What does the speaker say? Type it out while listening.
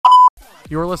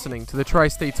You're listening to the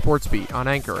Tri-State Sports Beat on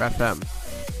Anchor FM.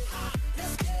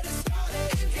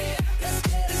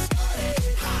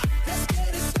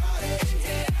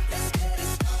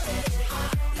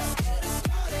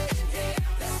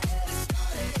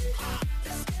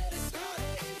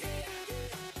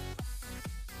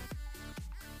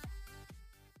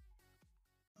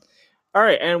 All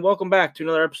right, and welcome back to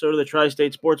another episode of the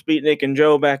Tri-State Sports Beat. Nick and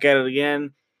Joe back at it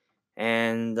again.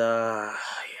 And,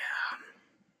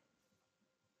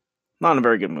 not in a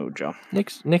very good mood, Joe.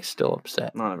 Nick's still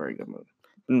upset. Not in a very good mood.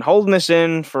 Been holding this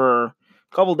in for a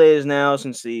couple days now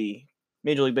since the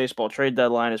Major League Baseball trade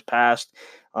deadline has passed.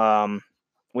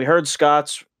 We heard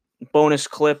Scott's bonus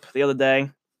clip the other day.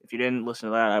 If you didn't listen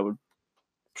to that, I would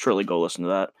surely go listen to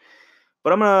that.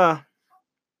 But I'm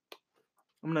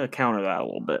gonna counter that a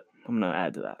little bit. I'm going to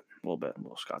add to that a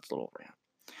little Scott's little rant.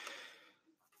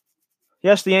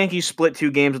 Yes, the Yankees split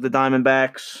 2 games with the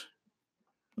Diamondbacks.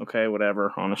 Okay,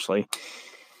 whatever, honestly.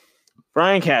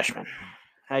 Brian Cashman,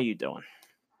 how you doing?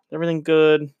 Everything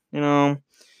good? You know,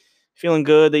 feeling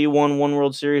good that you won one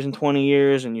World Series in 20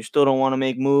 years and you still don't want to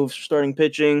make moves for starting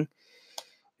pitching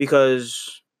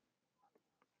because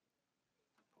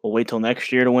we'll wait till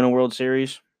next year to win a World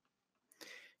Series?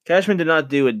 Cashman did not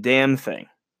do a damn thing.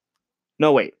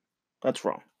 No, wait. That's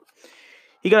wrong.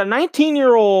 He got a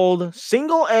 19-year-old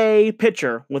single-A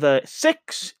pitcher with a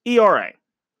 6 ERA.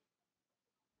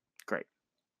 Great.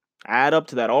 Add up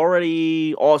to that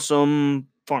already awesome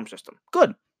farm system.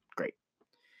 Good. Great.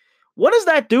 What does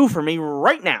that do for me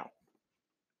right now?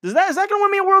 Is that going to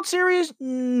win me a World Series?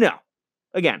 No.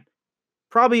 Again,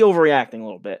 probably overreacting a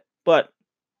little bit, but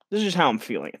this is just how I'm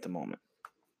feeling at the moment.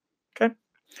 Okay?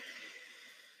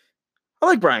 I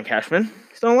like Brian Cashman.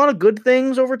 He's done a lot of good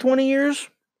things over 20 years.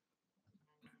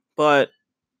 But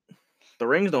the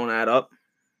rings don't add up.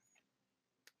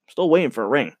 Still waiting for a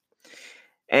ring.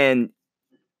 And,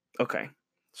 okay.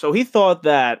 So he thought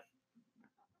that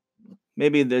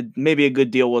maybe a good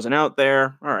deal wasn't out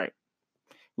there. All right.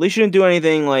 At least you didn't do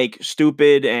anything like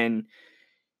stupid and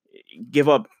give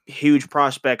up huge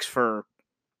prospects for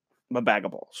a bag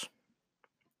of balls.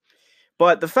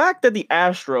 But the fact that the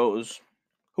Astros,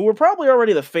 who were probably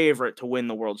already the favorite to win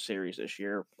the World Series this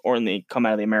year, or come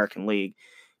out of the American League,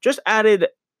 just added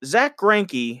Zach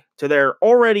Greinke to their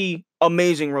already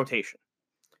amazing rotation.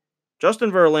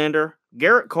 Justin Verlander,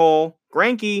 Garrett Cole,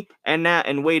 Greinke,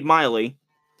 and Wade Miley.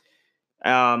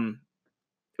 It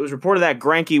was reported that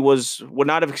Greinke would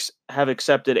not have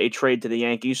accepted a trade to the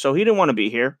Yankees, so he didn't want to be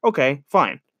here. Okay,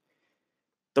 fine.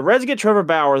 The Reds get Trevor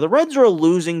Bauer. The Reds are a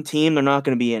losing team. They're not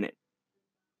going to be in it.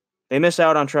 They miss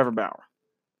out on Trevor Bauer.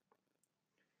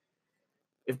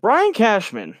 If Brian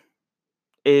Cashman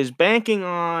is banking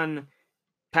on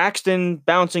Paxton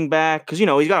bouncing back, because,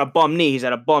 he's got a bum knee. He's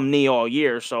had a bum knee all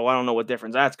year, so I don't know what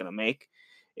difference that's going to make.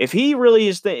 If he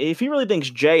really thinks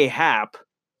Jay Happ,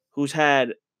 who's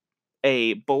had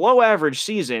a below-average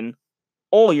season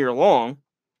all year long, if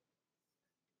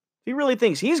he really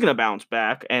thinks he's going to bounce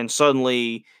back and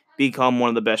suddenly become one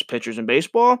of the best pitchers in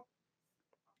baseball,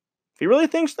 if he really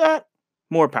thinks that,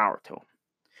 more power to him.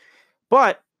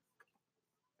 But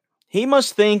he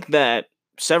must think that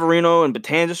Severino and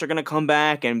Betances are going to come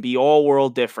back and be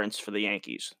all-world difference for the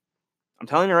Yankees. I'm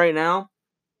telling you right now,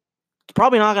 it's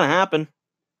probably not going to happen.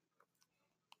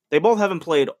 They both haven't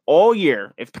played all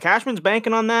year. If Cashman's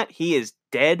banking on that, he is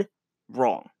dead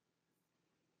wrong.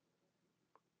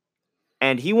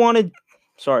 And he wanted...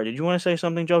 Sorry, did you want to say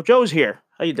something, Joe? Joe's here.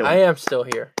 How you doing? I am still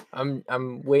here.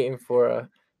 I'm waiting for a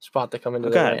spot to come into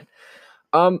the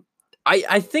rant.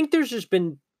 I think there's just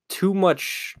been too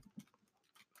much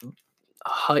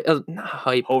hype, not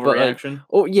hype, overreaction.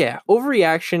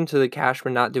 Overreaction to the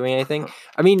Cashman not doing anything.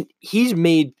 I mean, he's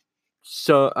made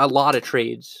a lot of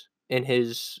trades in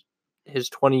his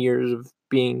 20 years of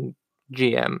being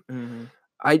GM. Mm-hmm.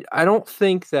 I don't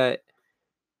think that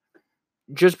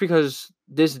just because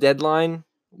this deadline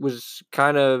was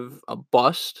kind of a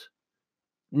bust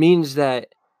means that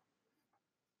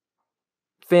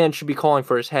fans should be calling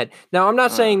for his head. Now, I'm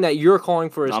not saying that you're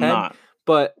calling for his head, not.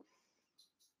 But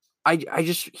I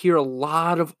just hear a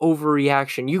lot of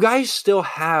overreaction. You guys still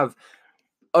have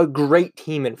a great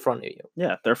team in front of you.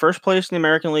 Yeah, they're first place in the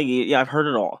American League. Yeah, I've heard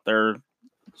it all. They're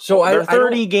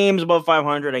 30 games above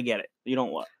 500. I get it. You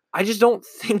don't what? I just don't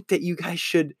think that you guys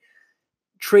should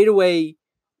trade away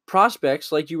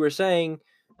prospects, like you were saying,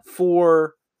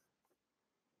 for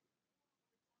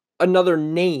another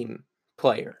name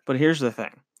player. But here's the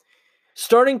thing.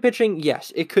 Starting pitching,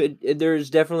 yes, it could.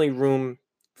 There's definitely room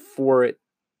for it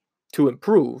to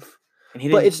improve.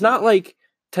 But it's not like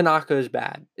Tanaka is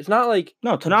bad. It's not like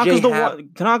No, Tanaka's J-Hap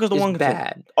Tanaka's the is one.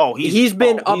 bad. Oh, He's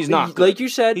been up. He's not good. Like you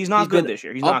said, He's not good this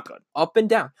year. He's not good. Up and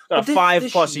down. Got a But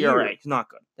 5+ year, ERA. He's not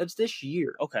good. That's this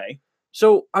year. Okay.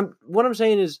 So what I'm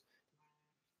saying is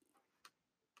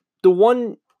the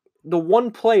one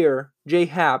player,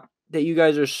 J-Hap, that you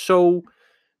guys are so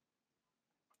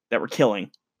that we're killing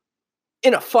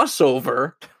in a fuss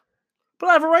over. But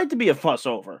I have a right to be a fuss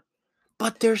over.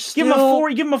 But there's still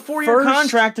give him a 4-year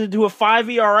contract to do a 5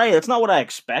 ERA. That's not what I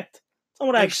expect. That's not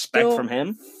what I expect from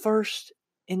him. First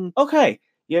in Okay.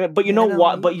 Yeah, but you know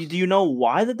why? But do you know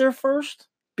why that they're first?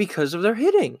 Because of their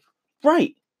hitting.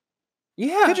 Right.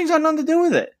 Yeah. Pitching's got nothing to do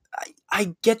with it.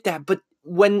 I get that, but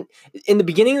when in the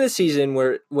beginning of the season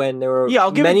when there were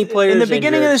many players in the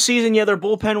beginning injured, of the season,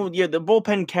 the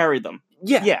bullpen carried them.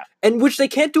 Yeah. And which they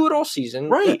can't do it all season.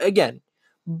 Right. Again.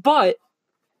 But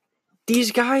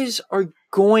these guys are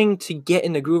going to get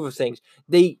in the groove of things.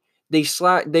 They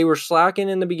were slacking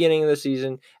in the beginning of the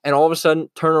season and all of a sudden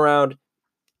turn around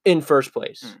in first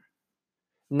place.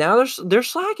 Now they're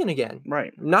slacking again.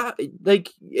 Right. Not like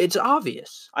it's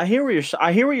obvious. I hear what you're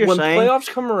saying. When playoffs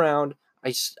come around,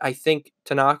 I think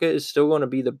Tanaka is still going to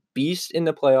be the beast in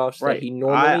the playoffs that he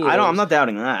normally is. I'm not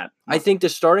doubting that. I think the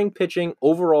starting pitching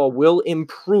overall will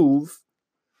improve.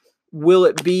 Will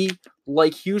it be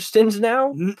like Houston's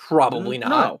now? Probably not.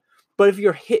 No. But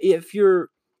if your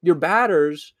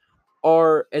batters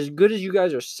are as good as you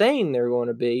guys are saying they're going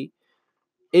to be,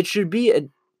 it should be a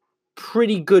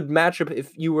pretty good matchup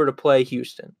if you were to play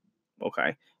Houston.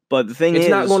 Okay. But the thing is, it's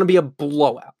not going to be a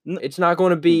blowout. It's not going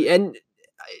to be, and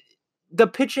the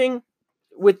pitching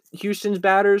with Houston's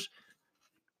batters,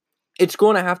 it's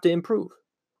going to have to improve.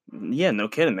 Yeah, no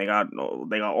kidding. They got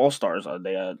all-stars.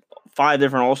 They got 5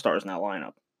 different all-stars in that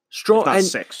lineup. And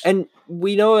 6. And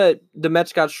we know that the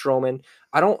Mets got Stroman.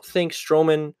 I don't think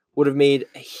Stroman would have made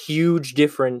a huge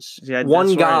difference. Yeah,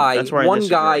 one guy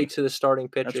to the starting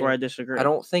pitching. That's where I disagree. I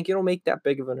don't think it'll make that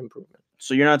big of an improvement.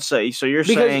 So you're not saying. So you're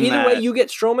because saying either way you get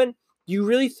Stroman, you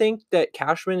really think that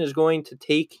Cashman is going to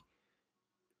take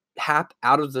Hap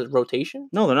out of the rotation?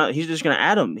 No, they're not. He's just going to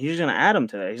add him. He's just going to add him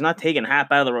today. He's not taking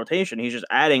Hap out of the rotation. He's just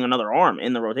adding another arm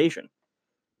in the rotation.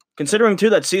 Considering too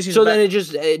that CeCe's then it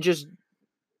just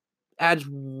adds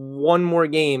one more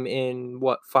game in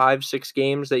 5-6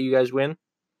 games that you guys win.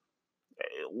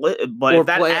 But if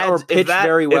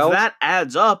that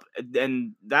adds up,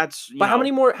 then that's. How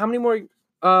many more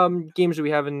games do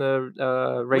we have in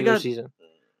the regular season?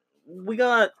 We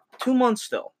got 2 months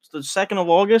still. It's the 2nd of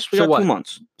August. We got 2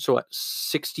 months. So what?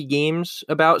 60 games?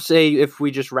 About, say, if we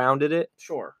just rounded it.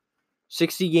 Sure.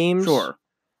 60 games. Sure.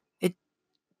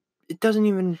 It doesn't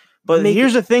even. But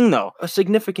here's the thing, though. A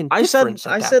significant difference.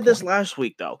 I said this last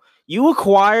week, though. You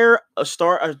acquire a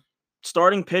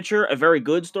starting pitcher, a very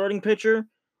good starting pitcher.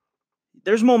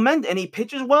 There's momentum, and he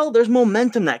pitches well. There's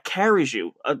momentum that carries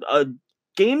you. A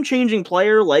game-changing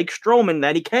player like Stroman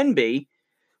that he can be,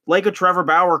 like a Trevor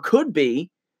Bauer could be,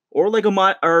 or like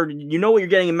what you're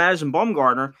getting in Madison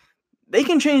Bumgarner. They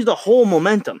can change the whole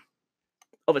momentum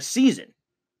of a season.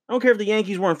 I don't care if the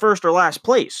Yankees were in first or last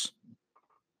place.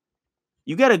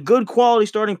 You got a good quality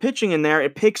starting pitching in there,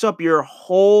 it picks up your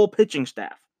whole pitching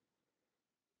staff.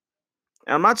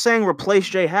 And I'm not saying replace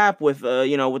J-Hap with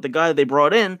with the guy that they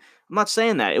brought in. I'm not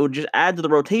saying that. It would just add to the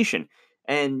rotation.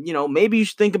 And, maybe you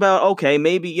should think about, okay,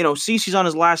 maybe, CeCe's on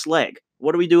his last leg.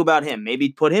 What do we do about him? Maybe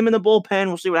put him in the bullpen.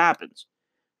 We'll see what happens.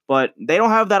 But they don't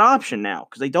have that option now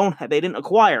because they didn't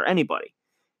acquire anybody.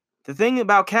 The thing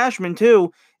about Cashman,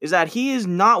 too, is that he is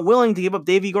not willing to give up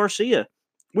Deivi Garcia,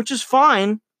 which is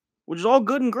fine, which is all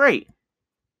good and great.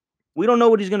 We don't know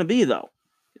what he's going to be, though.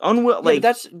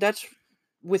 That's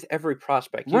with every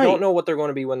prospect. You don't know what they're going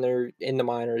to be when they're in the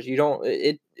minors. You don't.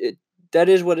 That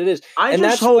is what it is. And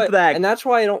that's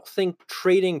why I don't think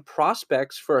trading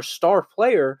prospects for a star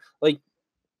player, like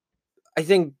I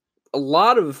think a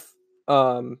lot of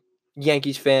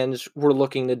Yankees fans were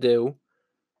looking to do.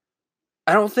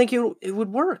 I don't think it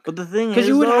would work. But the thing is, because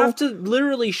you would have to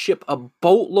literally ship a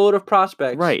boatload of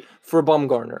prospects, for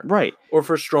Bumgarner, or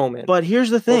for Stroman. But here's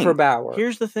the thing, or for Bauer.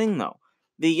 Here's the thing, though: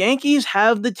 the Yankees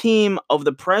have the team of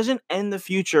the present and the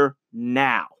future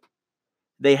now.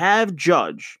 They have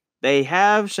Judge. They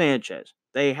have Sanchez.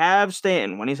 They have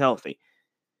Stanton when he's healthy.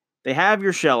 They have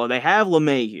Urshela. They have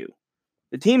LeMahieu.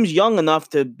 The team's young enough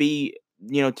to be,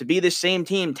 the same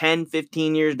team 10,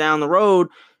 15 years down the road.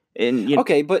 And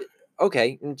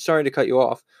Okay, I'm sorry to cut you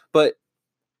off, but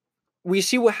we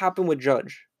see what happened with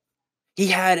Judge. He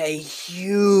had a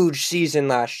huge season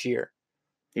last year.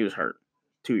 He was hurt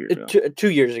 2 years ago.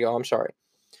 2 years ago, I'm sorry.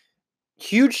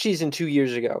 Huge season 2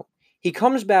 years ago. He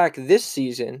comes back this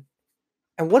season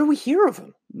And what do we hear of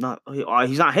him?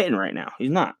 He's not hitting right now. He's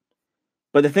not.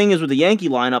 But the thing is, with the Yankee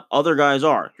lineup, other guys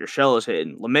are. Urshela is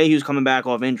hitting. LeMahieu's coming back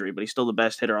off injury, but he's still the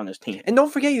best hitter on this team. And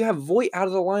don't forget, you have Voit out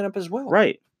of the lineup as well.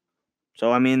 Right.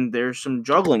 So, I mean, there's some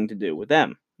juggling to do with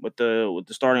them, with the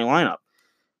starting lineup.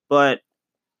 But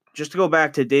just to go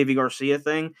back to Deivi Garcia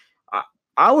thing,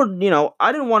 I would,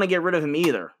 I didn't want to get rid of him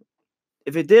either.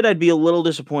 If it did, I'd be a little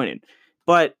disappointed.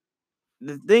 But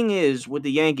the thing is, with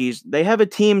the Yankees, they have a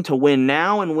team to win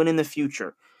now and win in the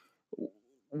future.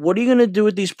 What are you going to do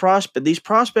with these prospects? These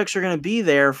prospects are going to be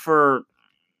there for,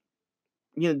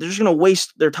 they're just going to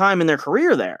waste their time in their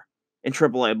career there in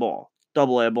AAA ball,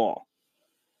 AA ball.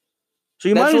 So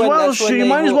you might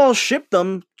as well ship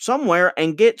them somewhere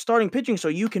and get starting pitching so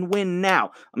you can win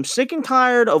now. I'm sick and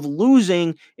tired of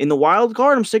losing in the wild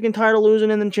card. I'm sick and tired of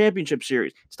losing in the championship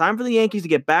series. It's time for the Yankees to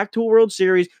get back to a World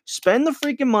Series, spend the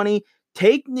freaking money,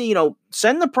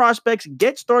 send the prospects,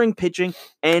 get starting pitching,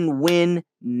 and win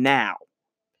now.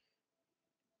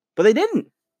 But they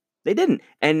didn't.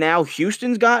 And now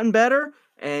Houston's gotten better,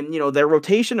 and their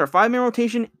rotation, their 5-man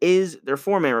rotation their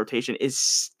 4-man rotation is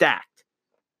stacked.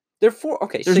 They're 4.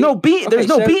 Okay, there's no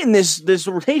beating this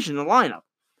rotation in the lineup.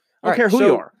 I don't care who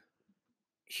you are.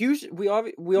 Houston, we all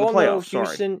know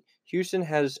Houston. Houston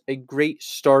has a great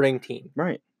starting team.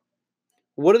 Right.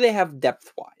 What do they have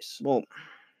depth wise? Well,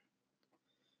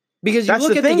 because you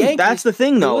look at the Yankees. That's the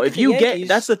thing, though.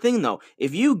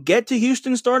 If you get to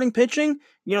Houston starting pitching,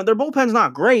 their bullpen's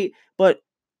not great, but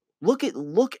look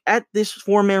at this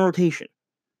 4-man rotation.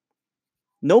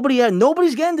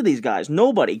 Nobody's getting to these guys.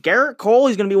 Nobody. Garrett Cole,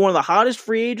 he's going to be one of the hottest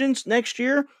free agents next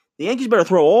year. The Yankees better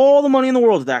throw all the money in the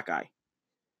world at that guy.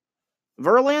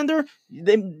 Verlander,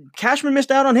 Cashman missed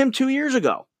out on him 2 years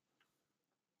ago.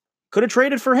 Could have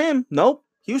traded for him. Nope.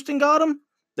 Houston got him.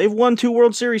 They've won 2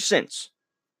 World Series since.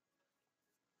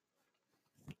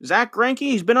 Zach Greinke,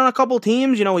 he's been on a couple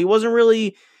teams. He wasn't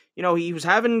really, he was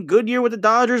having a good year with the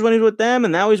Dodgers when he was with them,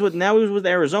 and now he was with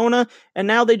Arizona, and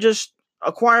now they just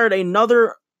acquired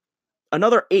another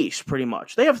ace, pretty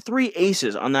much. They have 3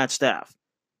 aces on that staff.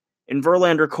 In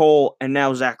Verlander, Cole, and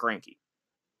now Zach Greinke.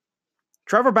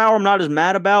 Trevor Bauer I'm not as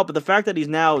mad about, but the fact that he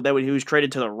was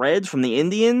traded to the Reds from the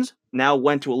Indians, now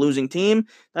went to a losing team,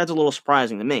 that's a little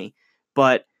surprising to me.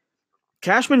 But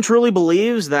Cashman truly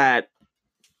believes that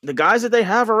the guys that they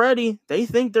have already, they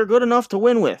think they're good enough to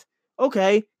win with.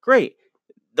 Okay, great.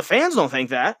 The fans don't think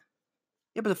that.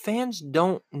 Yeah, but the fans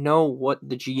don't know what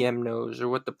the GM knows or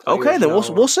what the players know. Okay, then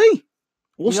we'll see.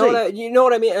 We'll see. You know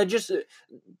what I mean?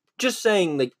 Just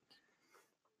saying, like,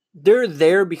 they're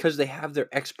there because they have their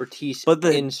expertise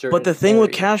in certain But the thing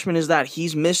with Cashman is that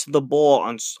he's missed the ball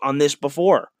on this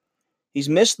before. He's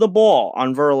missed the ball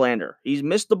on Verlander. He's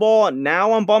missed the ball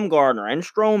now on Bumgarner and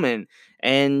Stroman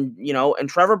and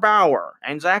Trevor Bauer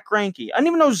and Zach Greinke. I didn't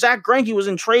even know Zach Greinke was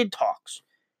in trade talks.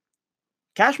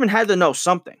 Cashman had to know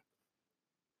something.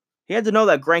 He had to know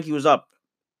that Greinke was up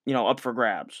for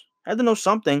grabs. Had to know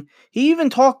something. He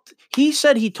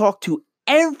said he talked to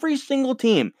every single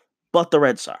team but the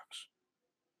Red Sox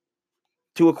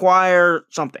to acquire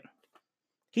something.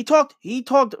 He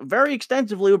talked very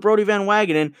extensively with Brodie Van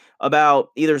Wagenen about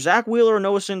either Zach Wheeler or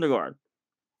Noah Syndergaard.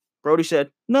 Brodie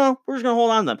said, no, we're just going to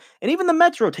hold on to them. And even the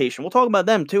Mets rotation, we'll talk about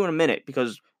them too in a minute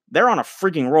because they're on a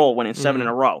freaking roll winning 7 in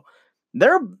a row.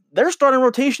 Their starting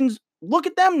rotations, look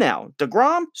at them now.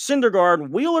 DeGrom, Syndergaard,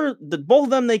 Wheeler, both of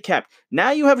them they kept.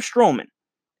 Now you have Stroman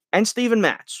and Steven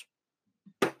Matz.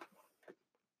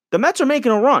 The Mets are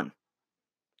making a run.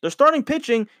 They're starting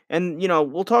pitching, and,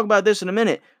 we'll talk about this in a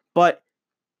minute, but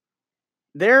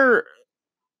their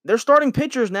starting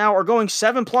pitchers now are going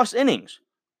 7+ innings.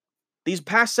 These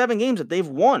past 7 games that they've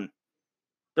won.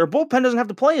 Their bullpen doesn't have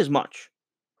to play as much.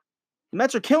 The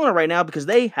Mets are killing it right now because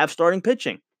they have starting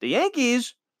pitching. The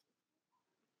Yankees,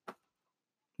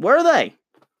 where are they?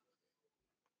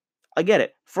 I get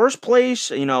it. First place,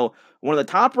 one of the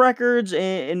top records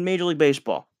in Major League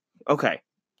Baseball. Okay,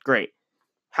 great.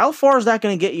 How far is that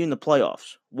going to get you in the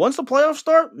playoffs? Once the playoffs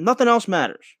start, nothing else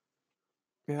matters.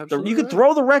 You could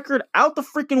throw the record out the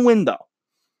freaking window.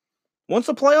 Once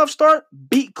the playoffs start,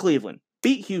 beat Cleveland,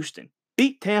 beat Houston,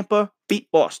 beat Tampa,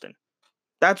 beat Boston.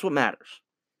 That's what matters.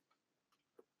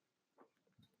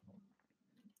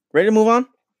 Ready to move on?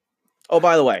 Oh,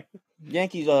 by the way,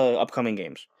 Yankees upcoming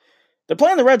games. They're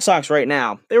playing the Red Sox right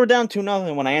now. They were down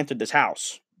 2-0 when I entered this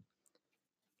house.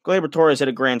 Gleyber Torres hit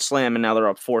a grand slam, and now they're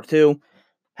up 4-2.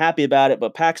 Happy about it,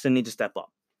 but Paxton needs to step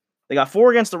up. They got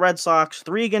 4 against the Red Sox,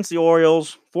 3 against the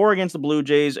Orioles, 4 against the Blue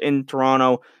Jays in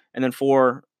Toronto, and then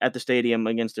 4 at the stadium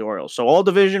against the Orioles. So all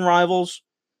division rivals,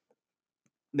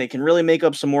 they can really make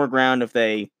up some more ground if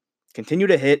they continue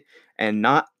to hit and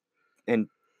not and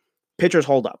pitchers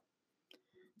hold up.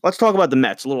 Let's talk about the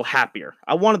Mets, a little happier.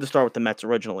 I wanted to start with the Mets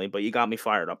originally, but you got me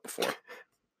fired up before.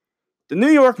 The New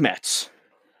York Mets.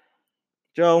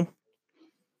 Joe.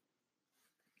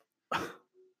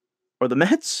 Or the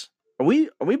Mets? Are we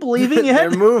believing yet?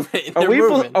 They're moving.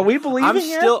 Are we believing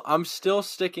yet? I'm still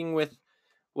sticking with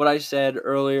what I said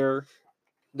earlier.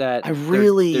 That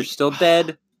they're still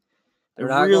dead.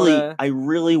 I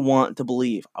really want to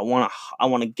believe. I want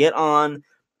to get on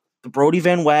the Brodie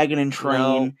Van Wagenen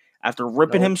train after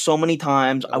ripping him so many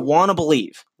times. I want to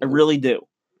believe. I really do.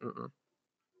 Mm-mm.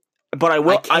 But I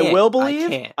will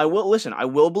believe. I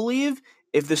will believe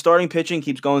if the starting pitching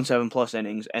keeps going 7+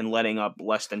 innings and letting up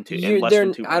less than 2.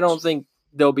 I don't think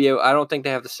they'll be. I don't think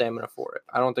they have the stamina for it.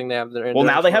 I don't think they have the. Well,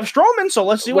 now they have Stroman, so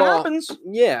let's see what happens.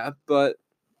 Yeah, but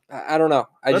I don't know.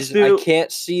 I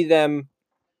can't see them.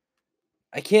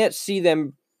 I can't see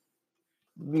them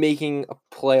making a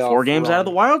playoff. 4 games out of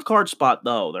the wild card spot,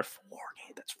 though. They're 4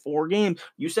 games. That's 4 games.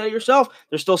 You said it yourself.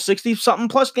 There's still 60-something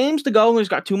plus games to go. He's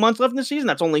got 2 months left in the season.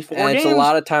 That's only 4 games. It's a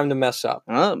lot of time to mess up.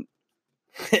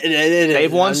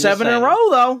 They've won 7 in a row,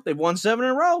 though. They've won 7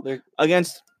 in a row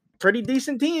against pretty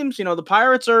decent teams. You know, the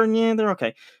Pirates are, they're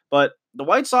okay. But the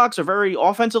White Sox are very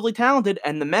offensively talented,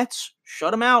 and the Mets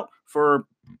shut them out for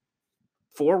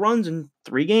 4 runs in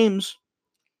 3 games.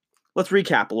 Let's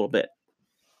recap a little bit.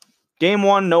 Game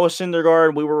 1, Noah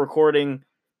Syndergaard. We were recording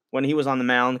when he was on the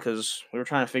mound because we were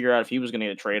trying to figure out if he was going to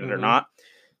get traded or not.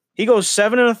 He goes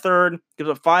 7 1/3, gives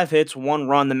up 5 hits, 1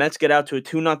 run. The Mets get out to a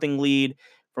 2-0 lead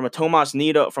from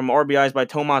RBIs by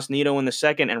Tomas Nido in the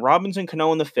second and Robinson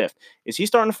Cano in the 5th. Is he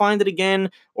starting to find it again,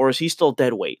 or is he still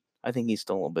dead weight? I think he's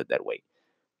still a little bit dead weight,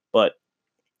 but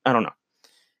I don't know.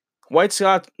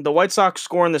 The White Sox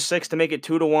score in the 6th to make it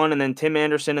 2-1, and then Tim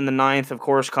Anderson in the 9th, of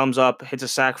course, comes up, hits a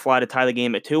sac fly to tie the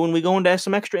game at 2, and we go into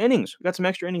some extra innings. We got some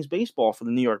extra innings baseball for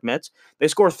the New York Mets. They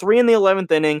score 3 in the 11th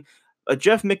inning. A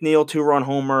Jeff McNeil 2-run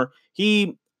homer.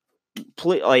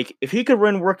 If he could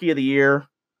win Rookie of the Year,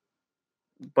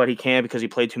 but he can't because he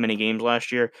played too many games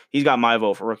last year, he's got my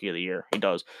vote for Rookie of the Year. He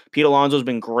does. Pete Alonso's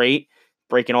been great,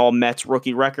 breaking all Mets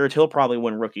rookie records. He'll probably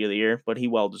win Rookie of the Year, but he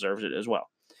well deserves it as well.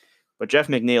 But Jeff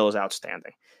McNeil is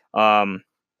outstanding. Then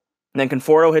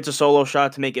Conforto hits a solo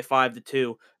shot to make it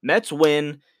 5-2. Mets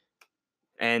win,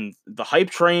 and the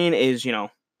hype train is,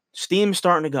 steam's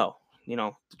starting to go.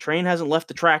 The train hasn't left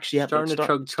the tracks yet. It's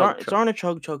starting to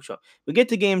chug. We get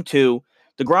to game 2.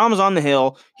 DeGrom is on the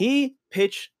hill. He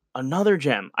pitched another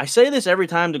gem. I say this every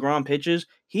time DeGrom pitches.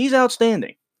 He's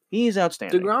outstanding.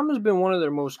 DeGrom has been one of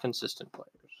their most consistent players.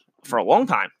 For a long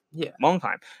time. Yeah. Long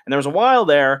time. And there was a while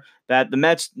there that the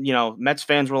Mets, Mets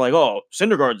fans were like, oh,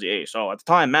 Syndergaard's the ace. Oh, at the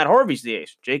time, Matt Harvey's the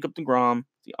ace. Jacob DeGrom,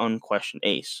 the unquestioned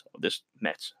ace of this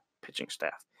Mets pitching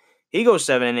staff. He goes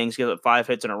 7 innings, gives up 5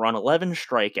 hits and a run, 11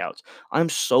 strikeouts. I'm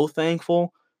so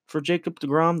thankful for Jacob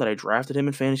DeGrom that I drafted him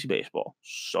in fantasy baseball.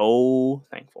 So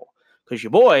thankful. Because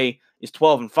your boy is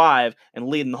 12-5 and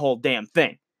leading the whole damn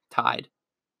thing. Tied.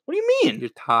 What do you mean? You're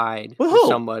tied with who?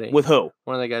 Somebody. With who?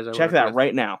 One of the guys I Check that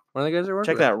right now. One of the guys I work with.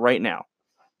 Check that right now.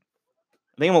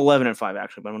 I think I'm 11-5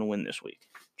 actually, but I'm going to win this week.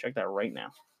 Check that right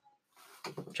now.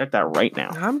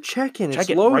 I'm checking. Check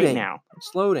it's loading. Right now.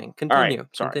 It's loading. Continue. All right,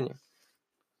 sorry. Continue.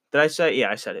 Did I say? Yeah,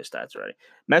 I said his stats already.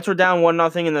 Mets were down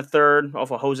 1-0 in the 3rd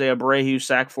off of Jose Abreu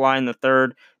sac fly in the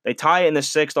 3rd. They tie it in the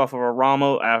 6th off of a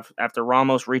Ramos after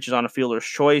Ramos reaches on a fielder's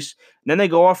choice. And then they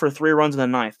go off for 3 runs in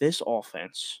the 9th. This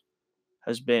offense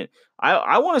has been,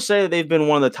 I want to say that they've been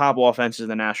one of the top offenses in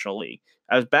the National League.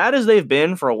 As bad as they've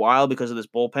been for a while because of this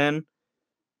bullpen,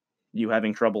 you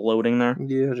having trouble loading there?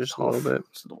 Yeah, just a little bit.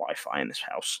 This is the Wi-Fi in this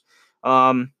house.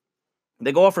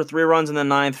 They go off for 3 runs in the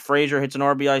 9th. Frazier hits an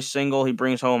RBI single. He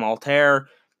brings home Altair.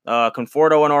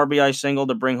 Conforto an RBI single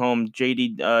to bring home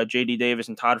J.D. Davis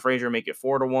and Todd Frazier, make it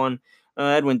 4-1.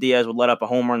 Edwin Diaz would let up a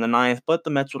homer in the 9th, but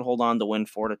the Mets would hold on to win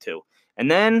 4-2. And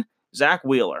then Zach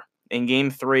Wheeler in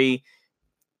Game 3.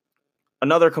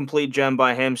 Another complete gem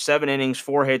by him. 7 innings,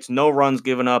 4 hits, no runs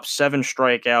given up, 7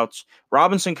 strikeouts.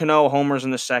 Robinson Cano homers in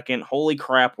the 2nd. Holy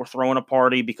crap, we're throwing a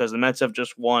party because the Mets have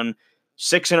just won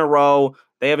 6 in a row.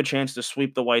 They have a chance to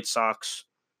sweep the White Sox.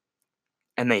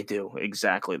 And they do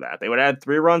exactly that. They would add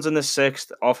 3 runs in the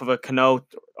 6th off of a Cano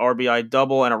RBI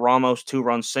double and a Ramos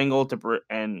 2-run single.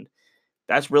 And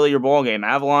that's really your ball game.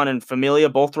 Avalon and Familia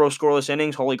both throw scoreless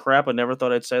innings. Holy crap, I never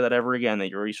thought I'd say that ever again,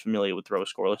 that Yuri's Familia would throw a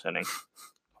scoreless inning.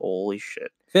 Holy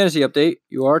shit. Fantasy update.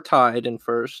 You are tied in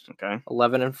first. Okay.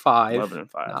 11-5. 11-5.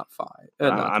 Not 5.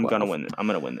 I'm going to win. I'm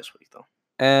going to win this week, though.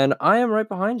 And I am right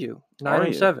behind you.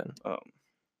 9-7.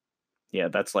 Yeah,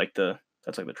 that's like the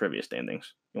trivia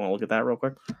standings. You want to look at that real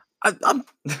quick? I'm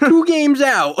 2 games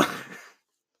out.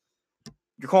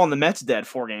 You're calling the Mets dead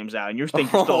 4 games out, and you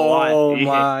think you're still alive. Oh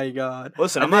my God!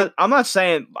 Listen, I'm not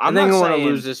saying I'm not going to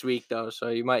lose this week though, so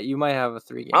you might have a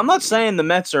 3-game. I'm not saying the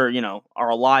Mets are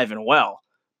alive and well,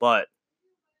 but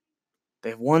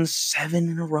they've won 7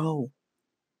 in a row.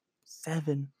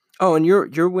 7. Oh, and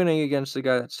you're winning against the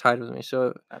guy that's tied with me,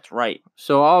 so that's right.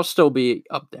 So I'll still be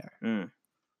up there.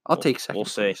 I'll take second. We'll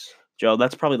see, Joe.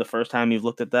 That's probably the first time you've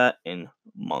looked at that in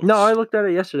months. No, I looked at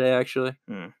it yesterday actually.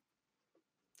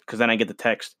 Because then I get the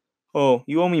text. Oh,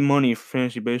 you owe me money for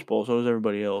fantasy baseball. So does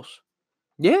everybody else.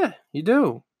 Yeah, you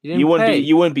do. You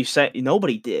wouldn't be saying.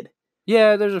 Nobody did.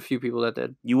 Yeah, there's a few people that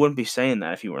did. You wouldn't be saying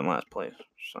that if you were in last place.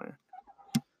 Just saying.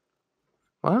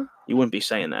 What? You wouldn't be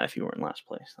saying that if you were in last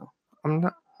place, though. I'm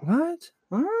not. What?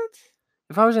 What?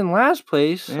 If I was in last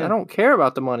place, I don't care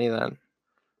about the money then.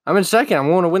 I'm in second. I'm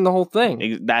going to win the whole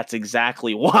thing. That's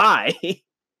exactly why.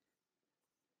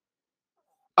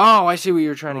 Oh, I see what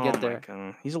you're trying to get there.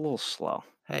 God. He's a little slow.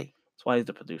 Hey. That's why he's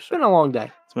the producer. It's been a long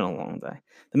day. It's been a long day.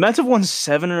 The Mets have won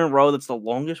 7 in a row. That's the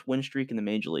longest win streak in the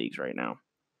major leagues right now.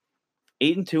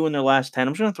 8-2 in their last 10.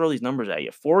 I'm just going to throw these numbers at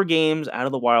you. 4 games out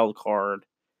of the wild card.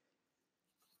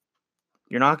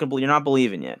 You're not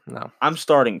believing yet. No. I'm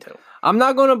starting to. I'm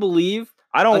not going to believe.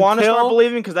 I don't want to start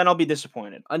believing because then I'll be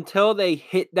disappointed. Until they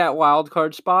hit that wild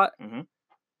card spot. Mm-hmm.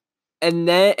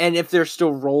 And if they're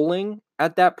still rolling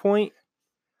at that point,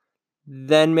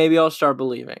 then maybe I'll start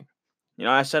believing.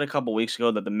 I said a couple weeks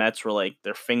ago that the Mets were like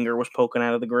their finger was poking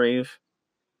out of the grave.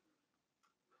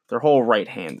 Their whole right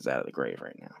hand is out of the grave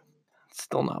right now. It's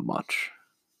still not much.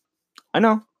 I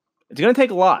know. It's going to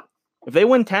take a lot. If they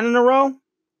win 10 in a row,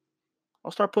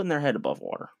 I'll start putting their head above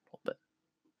water a little bit.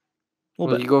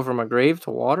 Will you go from a grave to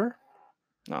water?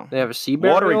 No. They have a sea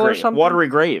burial or something? Watery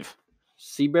grave.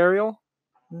 Sea burial?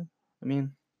 I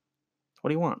mean, what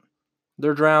do you want?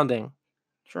 They're drowning.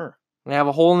 Sure. They have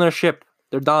a hole in their ship.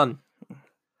 They're done.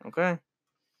 Okay.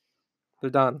 They're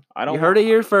done. You heard it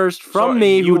here first from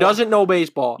me, who doesn't know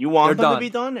baseball. You want them to be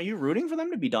done? Are you rooting for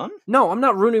them to be done? No, I'm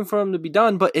not rooting for them to be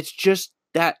done, but it's just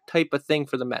that type of thing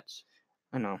for the Mets.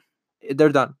 I know. They're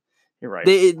done. You're right.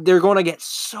 They're going to get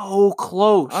so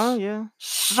close. Oh yeah,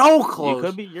 so close. You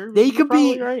could be. They could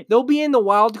be. Right. They'll be in the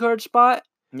wild card spot.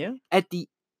 Yeah. At the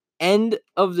end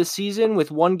of the season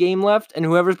with 1 game left, and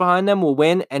whoever's behind them will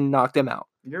win and knock them out.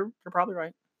 You're probably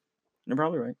right. You're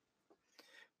probably right.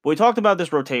 But we talked about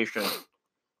this rotation.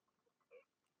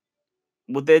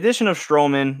 With the addition of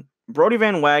Stroman, Brodie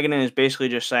Van Wagenen is basically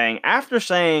just saying after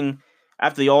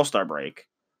the All-Star break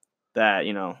that,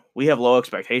 we have low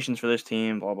expectations for this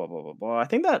team, blah, blah, blah, blah, blah. I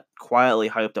think that quietly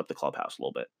hyped up the clubhouse a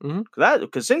little bit.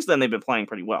 Because since then, they've been playing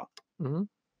pretty well. Mm-hmm.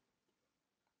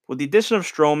 With the addition of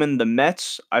Stroman, the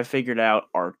Mets, I figured out,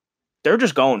 they're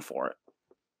just going for it.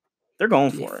 They're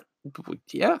going for it.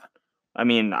 Yeah. I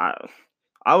mean,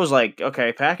 I was like,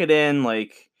 okay, pack it in,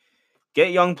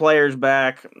 get young players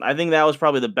back. I think that was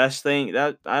probably the best thing.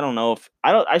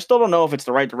 I still don't know if it's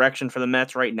the right direction for the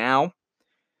Mets right now.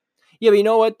 Yeah, but you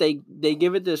know what? They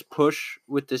give it this push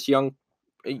with this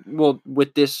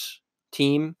with this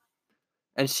team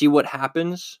and see what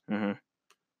happens. Mm-hmm.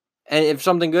 And if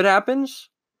something good happens,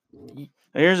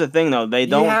 here's the thing though,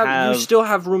 you still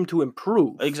have room to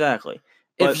improve. Exactly.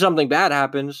 If something bad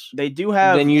happens,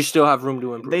 then you still have room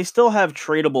to improve. They still have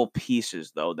tradable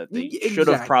pieces though that they should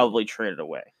have probably traded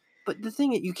away. But the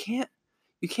thing is, you can't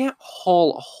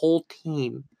haul a whole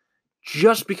team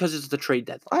just because it's the trade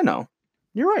deadline. I know.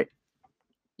 You're right.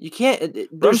 You can't.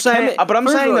 I'm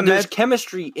saying there's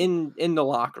chemistry in the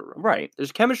locker room. Right.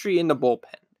 There's chemistry in the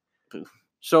bullpen. Oof.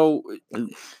 So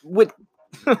with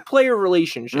player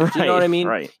relationships, you know what I mean?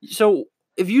 Right. So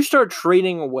if you start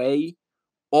trading away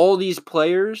all these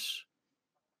players,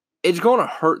 it's going to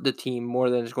hurt the team more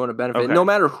than it's going to benefit, no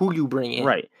matter who you bring in.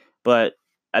 Right. But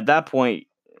at that point,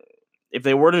 if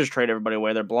they were to just trade everybody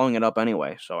away, they're blowing it up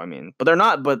anyway. So, I mean, but they're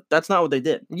not, but that's not what they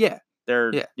did. Yeah.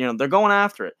 They're going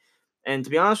after it. And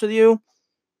to be honest with you,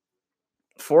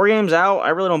 4 games out, I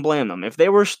really don't blame them. If they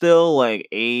were still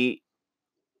 8,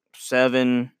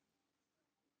 7,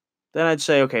 then I'd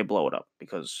say, okay, blow it up.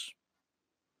 Because,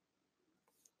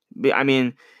 I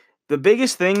mean, the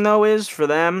biggest thing, though, is for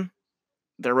them,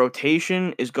 their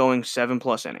rotation is going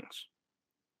 7+ innings.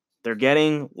 They're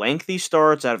getting lengthy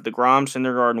starts out of DeGrom,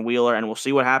 Syndergaard, and Wheeler, and we'll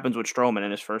see what happens with Stroman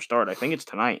in his first start. I think it's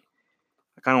tonight.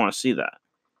 I kind of want to see that.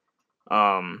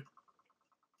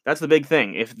 That's the big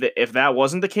thing. If that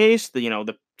wasn't the case,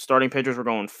 the starting pitchers were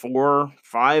going 4,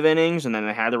 5 innings, and then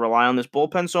they had to rely on this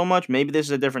bullpen so much, maybe this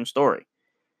is a different story.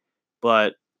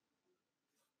 But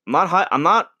I'm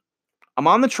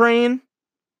on the train,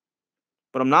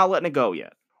 but I'm not letting it go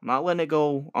yet. I'm not letting it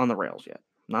go on the rails yet.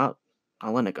 Not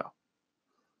letting it go.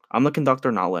 I'm the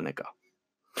conductor not letting it go.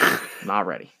 I'm not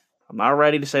ready. I'm not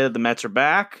ready to say that the Mets are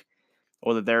back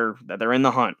or that they're in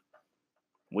the hunt.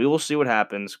 We will see what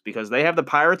happens because they have the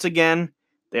Pirates again.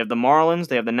 They have the Marlins.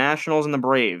 They have the Nationals and the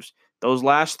Braves. Those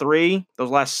last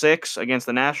 6 against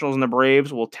the Nationals and the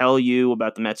Braves will tell you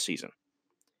about the Mets season.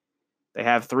 They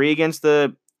have 3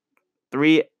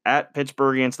 at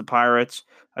Pittsburgh against the Pirates.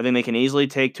 I think they can easily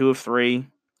take 2 of 3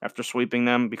 after sweeping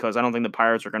them because I don't think the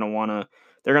Pirates are going to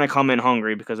they're going to come in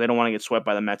hungry because they don't want to get swept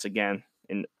by the Mets again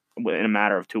in a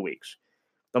matter of 2 weeks.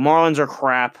 The Marlins are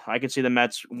crap. I could see the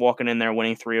Mets walking in there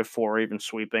winning 3 of 4, even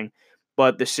sweeping.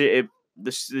 But the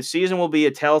season will be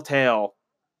a telltale.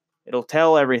 It'll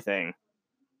tell everything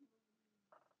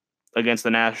against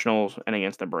the Nationals and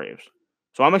against the Braves.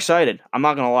 So I'm excited. I'm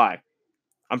not going to lie.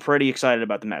 I'm pretty excited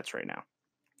about the Mets right now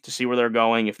to see where they're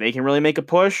going. If they can really make a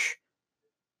push,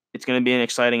 it's going to be an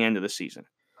exciting end of the season.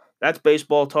 That's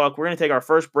baseball talk. We're going to take our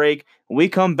first break. When we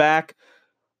come back,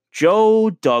 Joe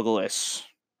Douglas.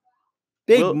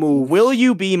 Big move. Will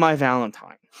you be my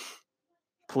Valentine?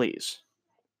 Please.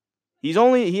 He's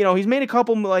only, he's made a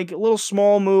couple little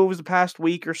small moves the past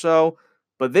week or so,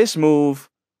 but this move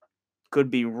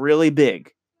could be really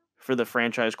big for the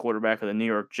franchise quarterback of the New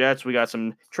York Jets. We got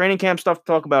some training camp stuff to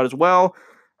talk about as well.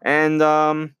 And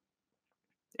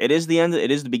it is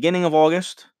the beginning of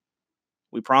August.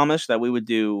 We promised that we would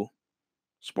do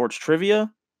sports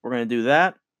trivia. We're going to do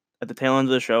that at the tail end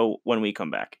of the show when we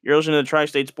come back. You're listening to the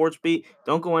Tri-State Sports Beat.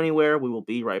 Don't go anywhere. We will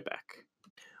be right back.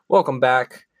 Welcome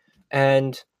back.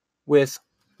 And with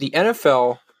the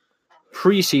NFL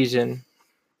preseason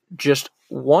just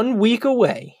 1 week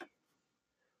away,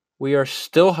 we are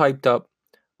still hyped up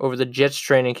over the Jets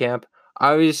training camp.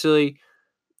 Obviously,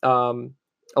 a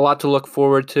lot to look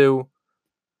forward to.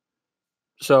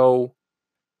 So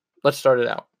let's start it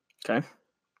out. Okay.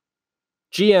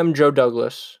 GM Joe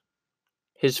Douglas,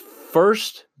 his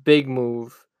first big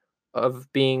move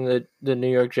of being the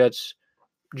New York Jets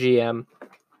GM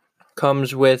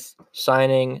comes with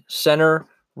signing center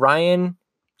Ryan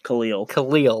Khalil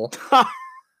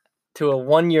to a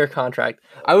 1-year contract.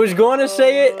 I was going to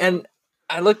say it, and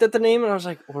I looked at the name, and I was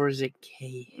like, or is it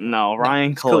K? No,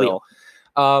 Ryan Khalil.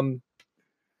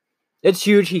 It's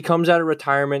huge. He comes out of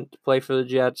retirement to play for the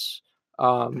Jets.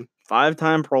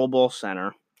 5-time Pro Bowl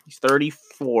center. He's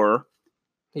 34.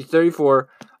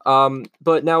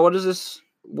 But now what does this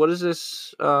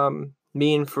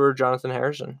mean for Jonathan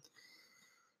Harrison?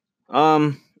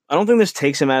 I don't think this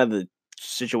takes him out of the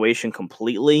situation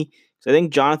completely. So I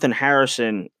think Jonathan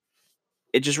Harrison,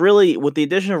 it just really, with the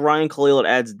addition of Ryan Khalil, it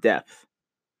adds depth.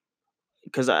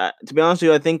 Because to be honest with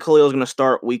you, I think Khalil is going to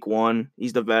start week 1.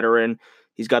 He's the veteran.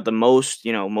 He's got the most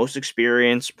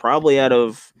experience, probably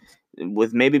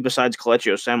with maybe besides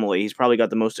Kelechi Osemele, he's probably got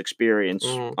the most experience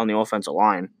on the offensive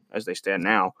line as they stand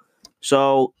now.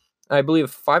 So I believe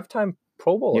 5-time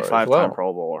Pro Bowler. 5-time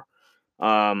Pro Bowler.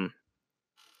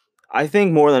 I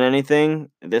think more than anything,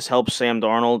 this helps Sam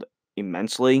Darnold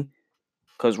immensely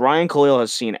because Ryan Khalil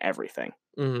has seen everything.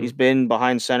 Mm-hmm. He's been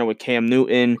behind center with Cam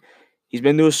Newton. He's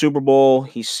been to a Super Bowl.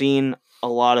 He's seen a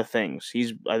lot of things.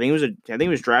 I think he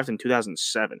was drafted in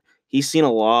 2007. He's seen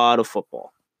a lot of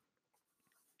football.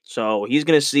 So he's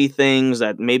going to see things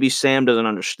that maybe Sam doesn't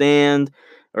understand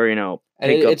or,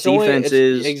 pick up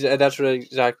defenses. That's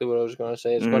exactly what I was going to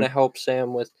say. It's going to help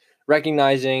Sam with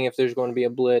recognizing if there's going to be a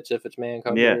blitz, if it's man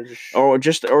coverage. Yeah. Or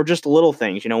just little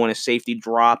things, when a safety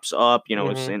drops up,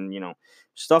 and,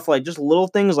 stuff like just little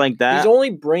things like that. He's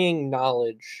only bringing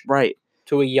knowledge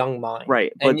to a young mind.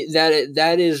 Right. And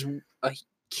that is a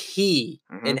key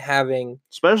in having,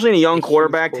 especially in a young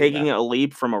quarterback taking a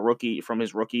leap from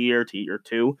his rookie year to year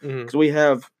 2, because we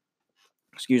have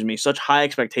such high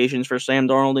expectations for Sam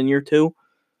Darnold in year 2.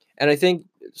 And I think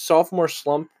sophomore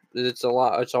slump, it's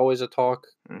always a talk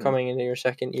coming into your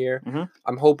second year.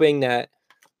 I'm hoping that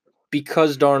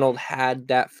because Darnold had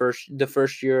the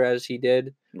first year as he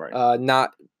did,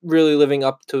 not really living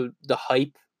up to the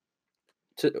hype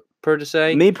per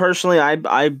se. Me personally,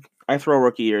 I throw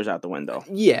rookie years out the window.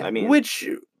 Yeah, I mean, which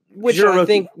I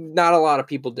think not a lot of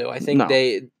people do. I think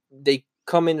they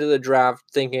come into the draft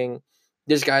thinking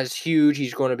this guy's huge.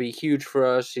 He's going to be huge for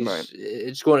us.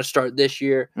 It's going to start this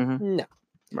year. No,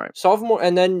 sophomore,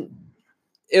 and then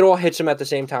it all hits them at the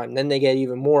same time. Then they get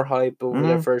even more hype over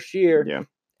their first year,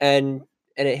 and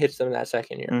it hits them in that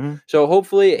second year. So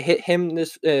hopefully, it hit him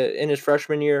this in his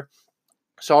freshman year,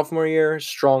 sophomore year,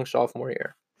 strong sophomore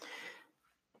year.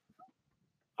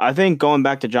 I think going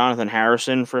back to Jonathan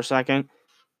Harrison for a second,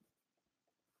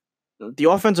 the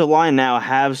offensive line now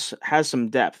has some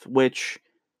depth, which,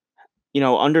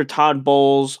 under Todd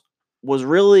Bowles was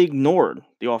really ignored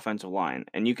the offensive line.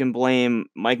 And you can blame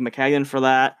Mike Maccagnan for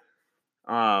that.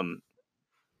 I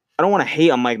don't want to hate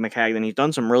on Mike Maccagnan. He's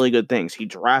done some really good things. He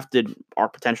drafted our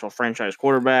potential franchise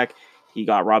quarterback. He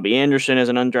got Robbie Anderson as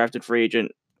an undrafted free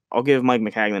agent. I'll give Mike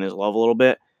Maccagnan his love a little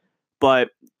bit. But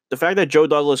the fact that Joe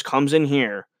Douglas comes in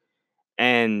here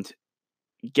and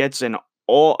gets a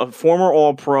former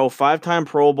All-Pro, 5-time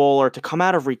Pro Bowler to come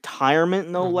out of retirement,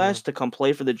 no less, to come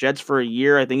play for the Jets for a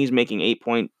year. I think he's making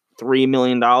 $8.3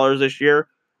 million this year.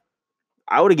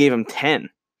 I would have gave him 10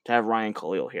 to have Ryan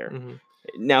Kalil here.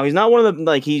 Now, he's not one of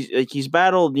the, he's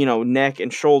battled, neck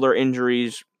and shoulder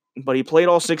injuries, but he played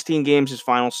all 16 games his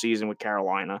final season with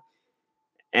Carolina.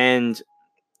 And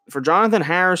for Jonathan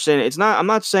Harrison, I'm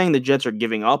not saying the Jets are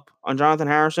giving up on Jonathan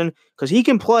Harrison, because he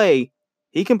can play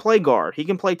guard, he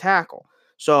can play tackle.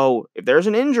 So if there's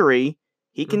an injury,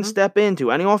 he can step into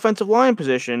any offensive line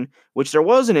position, which there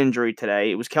was an injury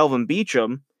today. It was Kelvin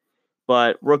Beachum,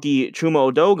 but rookie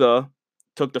Chuma Odoga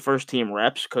took the first team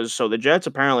reps, so the Jets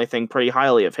apparently think pretty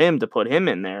highly of him to put him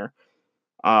in there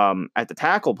at the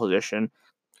tackle position.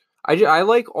 I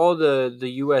like all the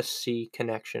USC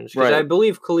connections, because I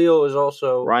believe Khalil is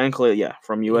also Ryan Khalil,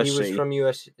 from USC. He was from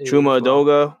USC. Chuma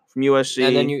Odoga from USC,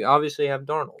 and then you obviously have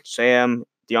Darnold, Sam,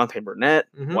 Deontay Burnett,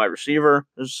 wide receiver.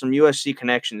 There's some USC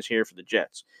connections here for the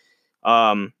Jets,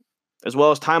 as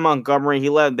well as Ty Montgomery.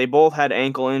 They both had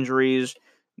ankle injuries.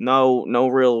 No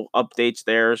real updates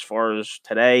there as far as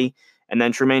today. And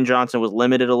then Trumaine Johnson was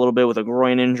limited a little bit with a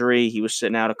groin injury. He was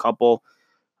sitting out a couple.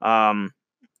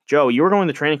 Joe, you were going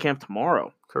to training camp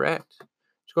tomorrow. Correct.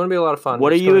 It's going to be a lot of fun.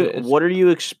 What are you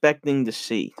expecting to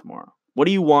see tomorrow? What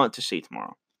do you want to see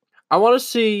tomorrow? I want to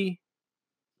see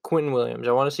Quentin Williams.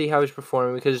 I want to see how he's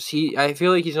performing, because I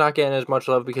feel like he's not getting as much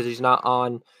love because he's not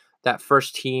on that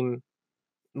first team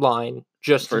line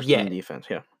just first yet. Team defense,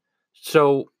 yeah.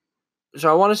 So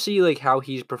I want to see how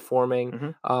he's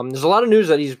performing. There's a lot of news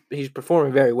that he's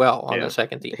performing very well on the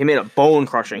second team. He made a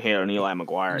bone-crushing hit on Eli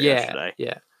McGuire yesterday.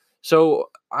 Yeah. So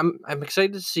I'm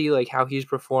excited to see how he's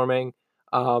performing.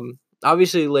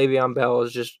 Obviously Le'Veon Bell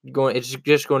is just going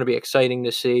to be exciting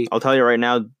to see. I'll tell you right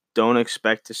now, don't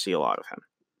expect to see a lot of him.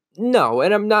 No,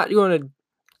 and I'm not going to.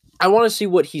 I want to see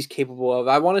what he's capable of.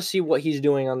 I want to see what he's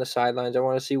doing on the sidelines. I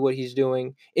want to see what he's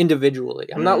doing individually.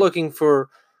 I'm not looking for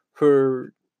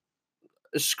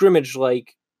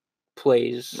scrimmage-like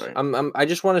plays. Right. I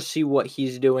just want to see what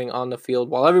he's doing on the field,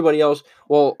 while everybody else,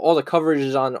 all the coverage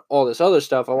is on all this other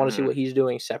stuff. I want to see what he's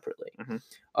doing separately.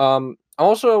 I'm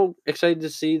also excited to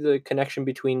see the connection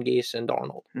between Gase and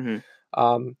Darnold.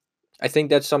 I think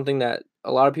that's something that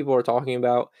a lot of people are talking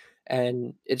about,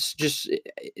 and it's just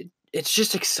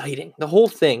exciting. The whole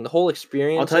thing, the whole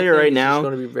experience. I'll tell you right now,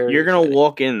 you're going to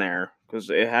walk in there, because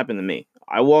it happened to me.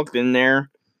 I walked in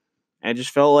there, and it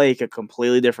just felt like a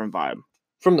completely different vibe.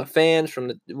 From the fans,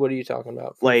 what are you talking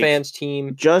about? From the fans,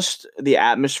 team? Just the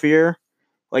atmosphere.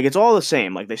 It's all the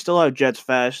same. They still have Jets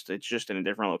Fest. It's just in a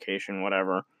different location,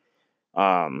 whatever.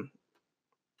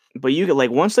 But you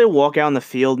could, once they walk out in the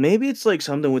field, maybe it's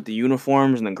something with the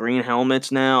uniforms and the green helmets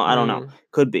now. I don't know.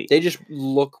 Could be. They just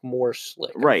look more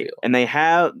slick. Right. And they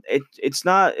have it's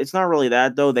not really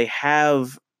that though. They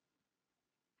have,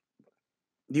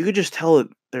 you could just tell that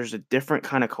there's a different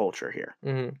kind of culture here.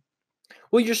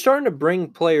 Well, you're starting to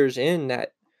bring players in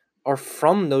that are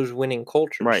from those winning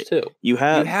cultures too. You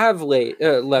have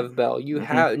Lev Bell. You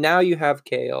have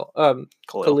Khalil.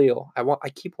 I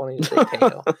keep wanting to say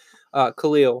Khalil.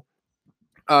 Khalil.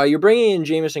 You're bringing in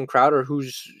Jamison Crowder,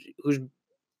 who's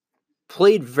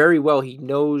played very well. He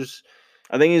knows.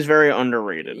 I think he's very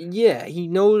underrated. Yeah, he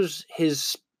knows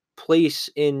his place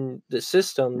in the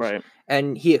systems,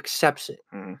 and he accepts it.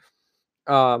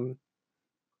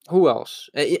 Who else?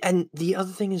 And the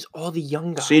other thing is all the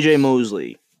young guys. C.J.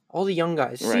 Mosley. All the young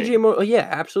guys. Right. Yeah,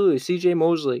 absolutely. C.J.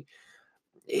 Mosley.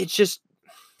 It's just,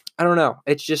 I don't know.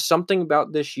 It's just something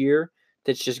about this year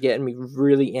that's just getting me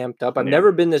really amped up. I've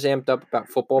never been this amped up about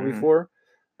football before.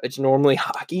 It's normally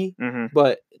hockey,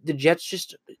 but the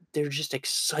Jets they're just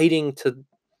exciting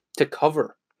to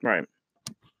cover. Right.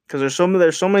 Because there's so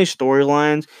many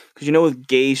storylines. Because with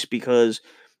Gase, because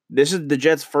this is the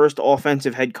Jets' first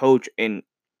offensive head coach in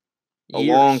a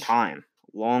long time.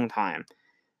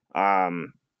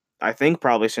 I think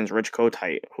probably since Rich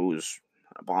Kotite, who's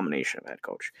an abomination of head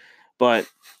coach. But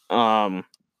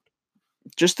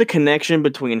just the connection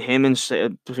between him and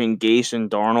between Gase and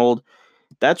Darnold,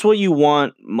 that's what you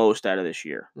want most out of this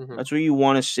year. That's what you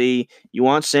want to see. You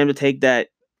want Sam to take that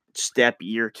step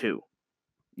year 2.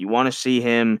 You want to see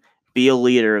him be a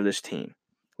leader of this team,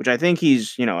 which I think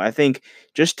he's, I think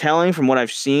just telling from what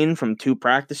I've seen from 2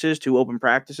 open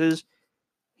practices,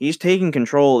 He's taking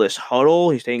control of this huddle.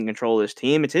 He's taking control of this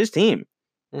team. It's his team.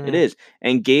 Mm-hmm. It is.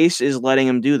 And Gase is letting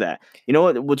him do that. You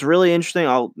know what's really interesting?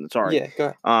 Yeah,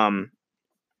 go ahead.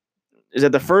 Is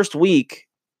that the first week,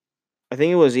 I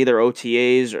think it was either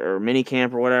OTAs or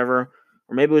minicamp or whatever,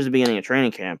 or maybe it was the beginning of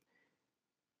training camp.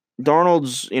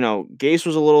 Darnold's, Gase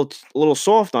was a little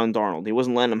soft on Darnold. He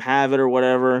wasn't letting him have it or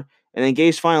whatever. And then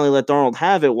Gase finally let Darnold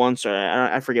have it once. Or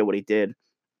I forget what he did.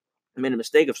 He made a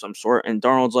mistake of some sort. And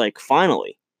Darnold's like,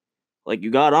 finally, like,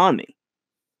 you got on me.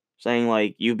 Saying,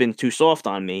 like, you've been too soft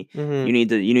on me. Mm-hmm.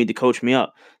 You need to coach me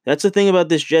up. That's the thing about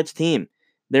this Jets team.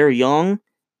 They're young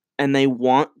and they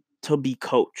want to be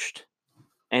coached.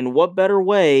 And what better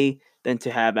way than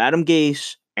to have Adam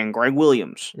Gase and Greg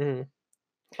Williams. Mm-hmm.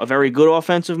 A very good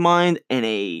offensive mind and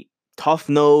a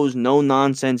tough-nosed,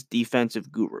 no-nonsense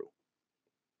defensive guru.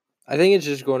 I think it's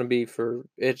just going to be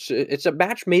it's a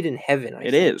match made in heaven.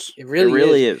 It is. It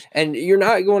really is. And you're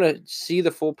not going to see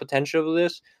the full potential of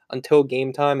this until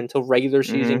game time, until regular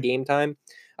season game time.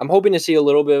 I'm hoping to see a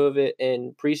little bit of it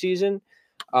in preseason.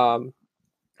 But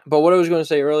what I was going to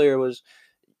say earlier was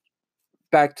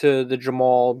back to the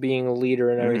Jamal being a leader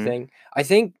and everything. I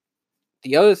think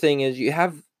the other thing is you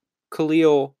have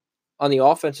Khalil on the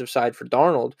offensive side for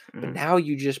Darnold, but now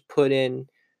you just put in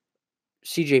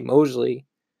CJ Mosley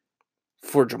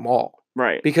for Jamal.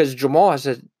 Right. Because Jamal has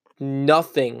said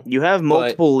nothing. You have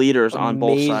multiple leaders on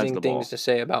both sides of the ball. Amazing things to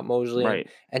say about Mosley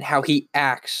and how he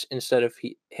acts instead of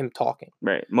him talking.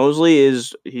 Right. Mosley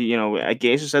is,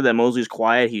 Gase said that Mosley's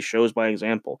quiet. He shows by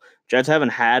example. Jets haven't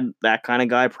had that kind of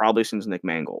guy probably since Nick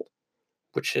Mangold.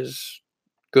 Which is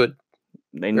good.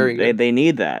 They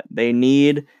need that. They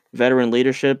need veteran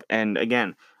leadership. And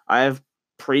again, I have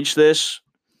preached this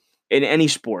in any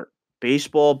sport.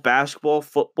 Baseball, basketball,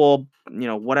 football,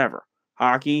 whatever.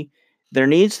 Hockey. There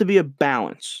needs to be a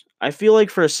balance. I feel like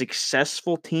for a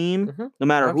successful team, no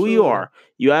matter who you are,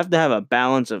 you have to have a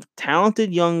balance of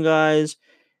talented young guys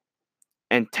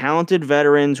and talented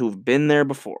veterans who've been there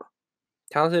before.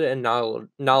 Talented and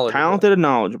knowledgeable. Talented and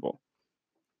knowledgeable.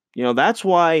 That's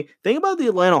why, think about the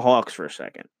Atlanta Hawks for a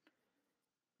second.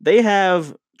 They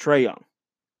have Trae Young.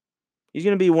 He's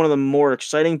going to be one of the more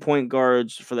exciting point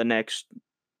guards for the next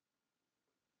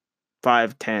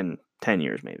 5, 10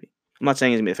 years maybe. I'm not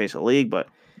saying he's going to be the face of the league, but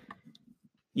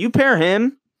you pair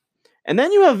him, and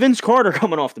then you have Vince Carter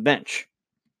coming off the bench.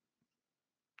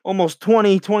 Almost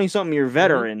 20-something year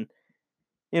veteran.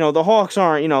 The Hawks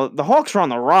aren't, the Hawks are on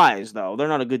the rise, though. They're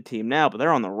not a good team now, but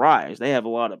they're on the rise. They have a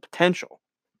lot of potential.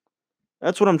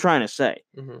 That's what I'm trying to say.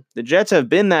 The Jets have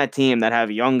been that team that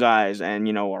have young guys and,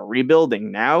 are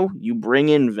rebuilding. Now you bring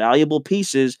in valuable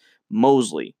pieces,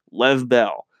 Mosley, Lev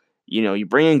Bell. You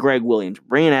bring in Greg Williams,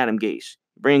 bring in Adam Gase,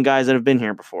 bring in guys that have been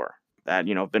here before, that,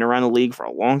 have been around the league for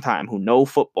a long time, who know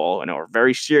football and are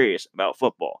very serious about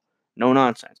football. No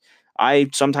nonsense. I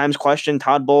sometimes question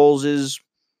Todd Bowles'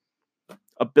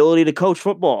 ability to coach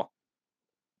football.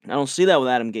 I don't see that with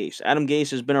Adam Gase. Adam Gase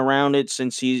has been around it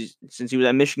since he was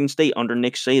at Michigan State under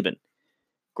Nick Saban.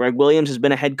 Greg Williams has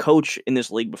been a head coach in this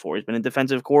league before. He's been a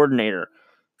defensive coordinator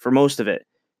for most of it.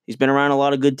 He's been around a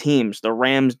lot of good teams. The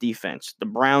Rams defense, the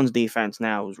Browns defense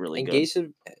now is really good. And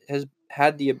Gase has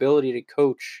had the ability to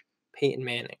coach Peyton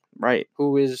Manning. Right.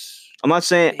 Who is... I'm not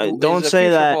saying... don't say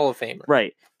that... Hall of Famer.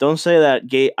 Right. Don't say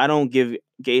that I don't give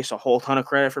Gase a whole ton of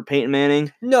credit for Peyton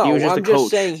Manning. No, I'm just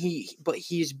saying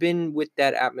he's been with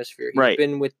that atmosphere. He's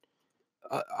been with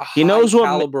a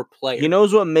high-caliber player. He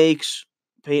knows what makes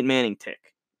Peyton Manning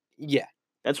tick. Yeah.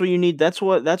 That's what you need. That's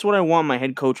what I want my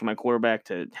head coach and my quarterback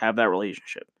to have that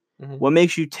relationship. What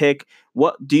makes you tick?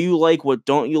 What do you like? What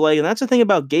don't you like? And that's the thing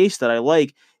about Gase that I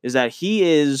like, is that he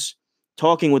is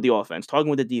talking with the offense,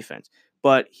 talking with the defense,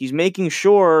 but he's making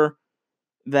sure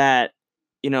that,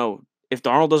 if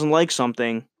Darnold doesn't like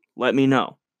something, let me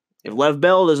know. If Lev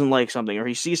Bell doesn't like something or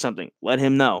he sees something, let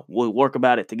him know. We'll work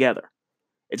about it together.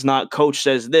 It's not coach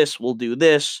says this, we'll do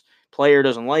this. Player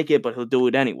doesn't like it, but he'll do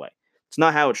it anyway. It's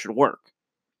not how it should work.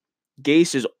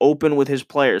 Gase is open with his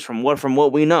players from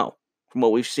what we know, from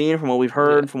what we've seen, from what we've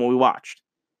heard, from what we watched.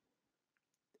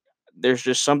 There's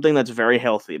just something that's very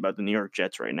healthy about the New York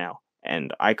Jets right now,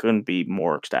 and I couldn't be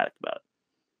more ecstatic about it.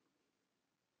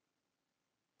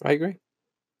 I agree.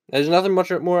 There's nothing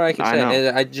much more I can say.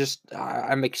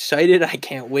 I'm excited. I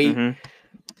can't wait. And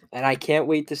I can't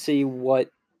wait to see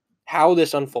how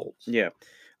this unfolds. Yeah.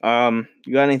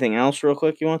 You got anything else real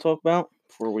quick you want to talk about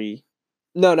before we...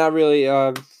 No, not really.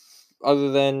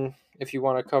 Other than if you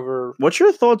want to cover... What's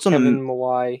your thoughts on Kevin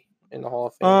Mawae in the Hall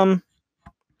of Fame?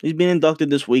 He's being inducted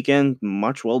this weekend.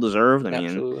 Much well-deserved.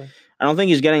 Absolutely. I don't think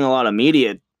he's getting a lot of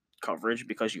media coverage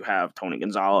because you have Tony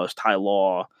Gonzalez, Ty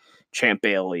Law, Champ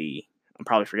Bailey, I'm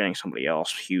probably forgetting somebody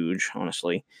else huge,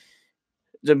 honestly.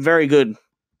 It's a very good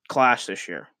class this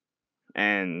year.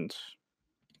 And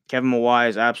Kevin Mawae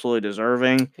is absolutely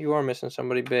deserving. You are missing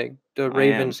somebody big. The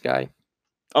Ravens guy.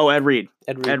 Oh, Ed Reed.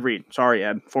 Ed Reed. Sorry,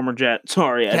 Ed. Former Jet.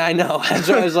 Sorry, Ed. Yeah, I know. That's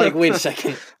why I was like, wait a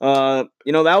second. That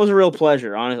was a real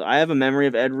pleasure. Honestly, I have a memory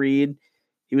of Ed Reed.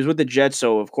 He was with the Jets,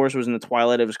 so of course it was in the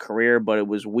twilight of his career, but it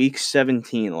was week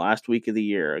 17, last week of the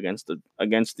year, against the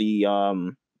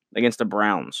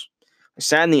Browns. I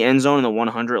sat in the end zone in the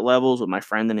 100 levels with my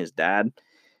friend and his dad,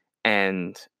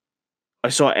 and I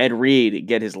saw Ed Reed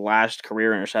get his last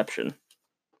career interception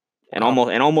and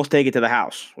almost take it to the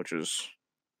house, which was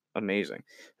amazing.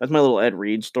 That's my little Ed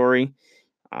Reed story.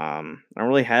 I don't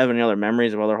really have any other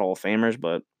memories of other Hall of Famers,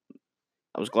 but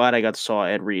I was glad I got to saw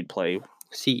Ed Reed play.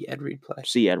 See Ed Reed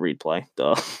play.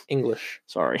 Duh. English.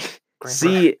 Sorry.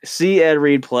 See Ed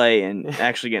Reed play and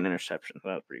actually get an interception.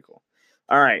 That was pretty cool.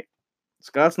 All right.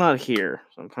 Scott's not here,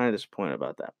 so I'm kind of disappointed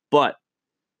about that. But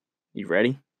you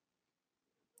ready?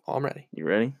 Oh, I'm ready. You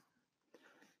ready?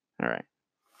 All right.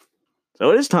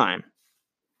 So it is time.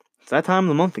 It's that time of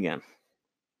the month again.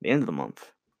 The end of the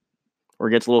month. Where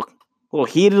it gets a little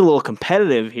heated, a little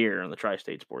competitive here on the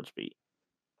Tri-State Sports Beat.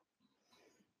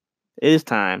 It is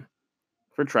time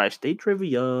for Tri-State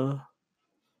Trivia.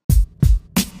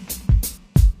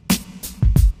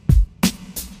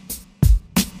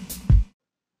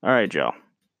 All right, Joe.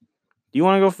 Do you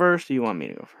want to go first, or do you want me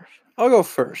to go first? I'll go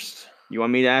first. You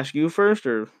want me to ask you first,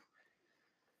 or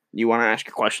you want to ask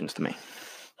your questions to me?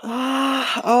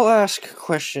 I'll ask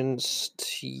questions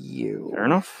to you. Fair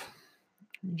enough.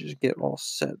 Let me just get all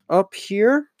set up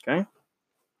here. Okay.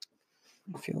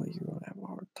 I feel like you're going to have a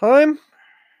hard time.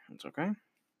 That's okay.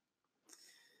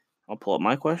 I'll pull up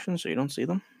my questions so you don't see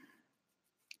them.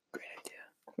 Great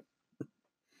idea.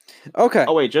 Okay.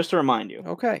 Oh, wait, just to remind you.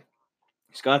 Okay.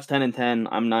 Scott's 10-10.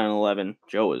 I'm 9-11.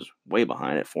 Joe is way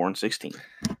behind at 4-16.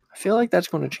 I feel like that's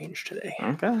going to change today.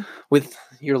 Okay. With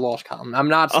your loss column. I'm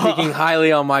not speaking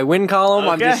highly on my win column.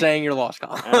 Okay. I'm just saying your loss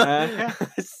column.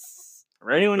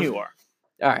 Ready when you are.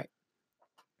 All right.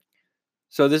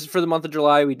 So this is for the month of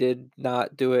July. We did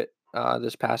not do it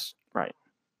this past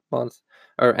month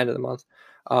or end of the month.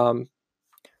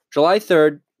 July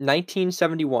 3rd,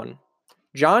 1971.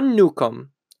 John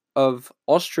Newcombe of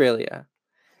Australia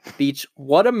beats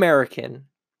what American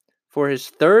for his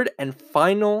third and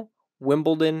final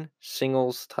Wimbledon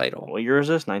singles title? What year is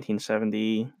this?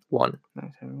 1971.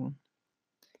 1971.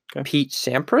 Okay. Pete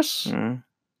Sampras,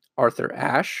 Arthur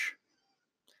Ashe,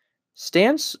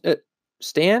 Stan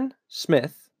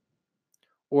Smith,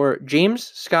 or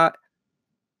James Scott,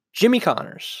 Jimmy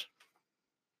Connors.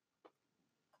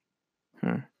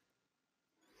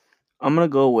 I'm going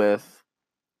to go with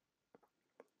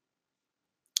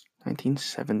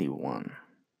 1971.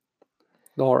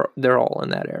 They're all in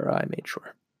that era, I made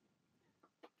sure.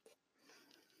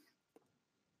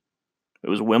 It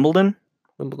was Wimbledon?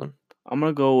 Wimbledon. I'm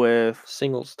going to go with...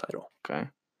 singles title. Okay.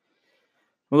 I'm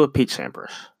going to go with Pete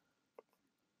Sampras.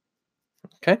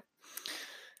 Okay.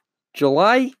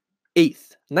 July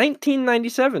 8th,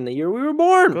 1997, the year we were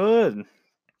born. Good.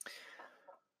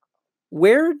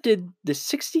 Where did the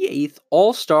 68th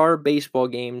All-Star baseball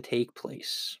game take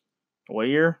place? What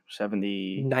year?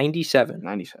 97.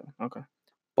 97. Okay.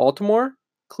 Baltimore,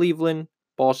 Cleveland,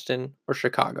 Boston, or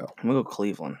Chicago? I'm going to go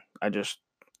Cleveland.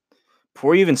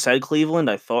 Before you even said Cleveland,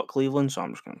 I thought Cleveland, so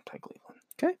I'm just going to take Cleveland.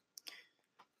 Okay.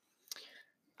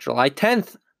 July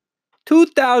 10th,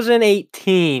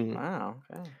 2018. Wow.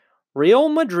 Okay. Real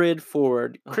Madrid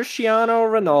forward Cristiano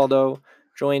Ronaldo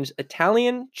joins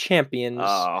Italian champions.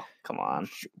 Oh, come on.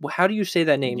 How do you say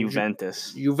that name?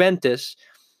 Juventus. Juventus.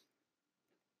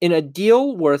 In a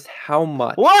deal worth how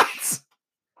much? What?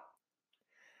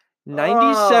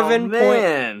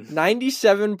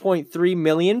 97.3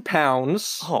 million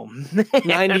pounds. Oh, man.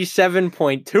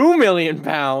 97.2 million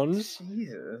pounds.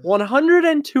 Jesus.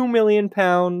 102 million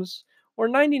pounds. Or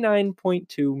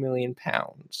 99.2 million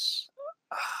pounds.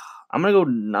 I'm going to go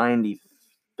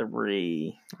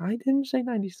 93. I didn't say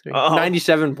 93. Oh.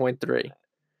 97.3.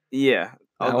 Yeah.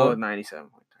 I'll go with 97.3.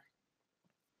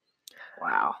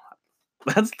 Wow.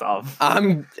 That's tough.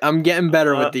 I'm getting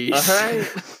better with these. All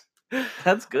right.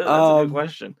 That's good. That's a good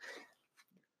question.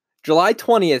 July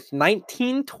 20th,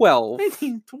 1912.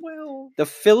 1912. The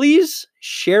Phillies'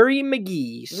 Sherry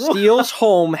McGee steals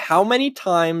home how many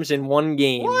times in one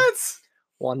game? What?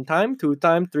 1 time, 2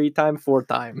 time, 3 time, 4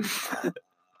 time.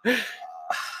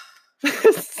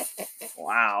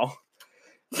 Wow.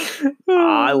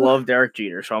 I love Derek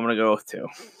Jeter, so I'm going to go with 2.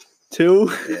 2?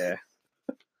 Yeah.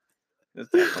 That's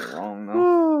definitely wrong,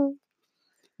 though.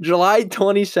 July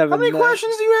 27th. How many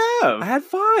questions do you have? I had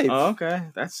 5. Oh, okay.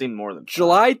 That seemed more than 5.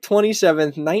 July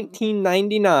 27th,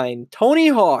 1999. Tony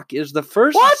Hawk is the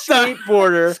first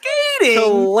skateboarder to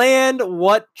land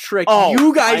what trick? Oh,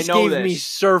 you guys gave me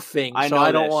surfing, so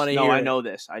I don't want to hear No, I it. know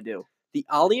this. I do. The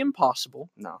Ollie Impossible.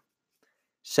 No.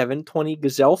 720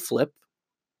 Gazelle Flip.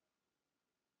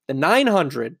 The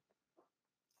 900.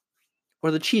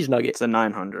 Or the Cheese Nugget. It's a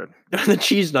 900. The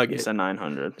Cheese Nugget. It's a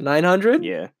 900. The 900?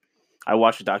 Yeah. I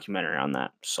watched a documentary on that.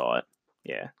 Saw it.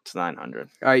 Yeah, it's 900.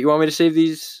 All right, you want me to save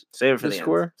these? Save it for the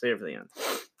score? end. Save it for the end.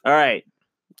 All right.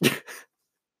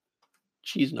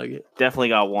 Cheese Nugget. Definitely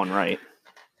got one right.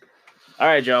 All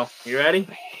right, Joe. You ready?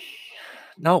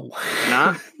 No.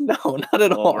 Not? No, not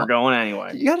at all. We're going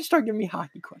anyway. You got to start giving me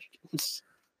hockey questions.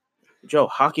 Joe,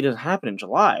 hockey doesn't happen in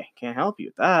July. Can't help you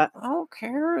with that. I don't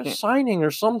care. A signing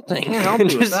or something. Can't help you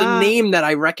with Just that. a name that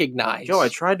I recognize. Joe, I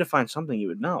tried to find something you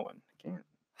would know, and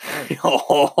I can't.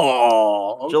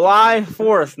 Oh, July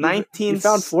 4th, 19... You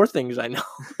found 4 things I know.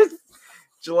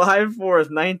 July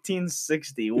 4th,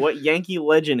 1960. What Yankee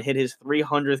legend hit his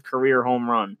 300th career home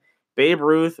run? Babe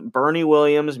Ruth, Bernie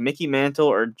Williams, Mickey Mantle,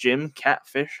 or Jim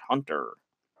Catfish Hunter?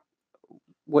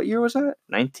 What year was that?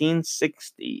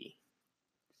 1960.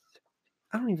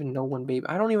 I don't even know when Babe...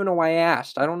 I don't even know why I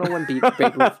asked. I don't know when Babe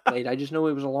Ruth played. I just know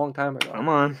it was a long time ago. Come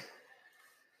on.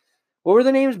 What were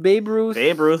the names? Babe Ruth?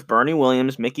 Babe Ruth, Bernie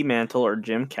Williams, Mickey Mantle, or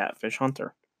Jim Catfish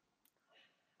Hunter?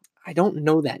 I don't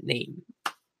know that name.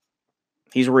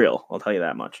 He's real. I'll tell you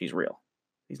that much. He's real.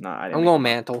 He's not. I'm going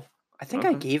Mantle. I think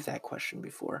I gave that question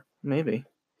before. Maybe.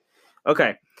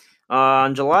 Okay.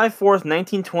 On July 4th,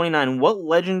 1929, what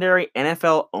legendary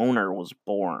NFL owner was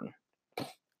born?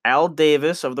 Al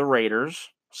Davis of the Raiders,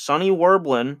 Sonny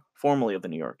Werblin, formerly of the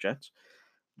New York Jets,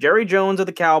 Jerry Jones of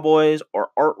the Cowboys,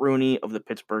 or Art Rooney of the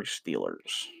Pittsburgh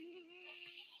Steelers?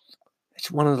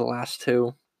 It's one of the last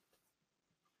 2.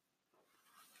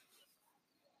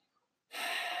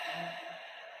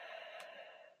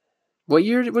 What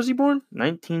year was he born?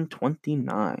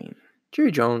 1929.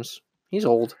 Jerry Jones. He's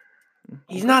old.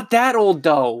 He's not that old,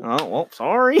 though. Oh, well,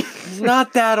 sorry. He's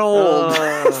not that old.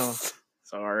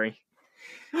 Sorry.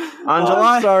 On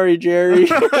July... sorry, Jerry.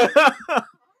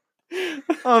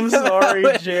 I'm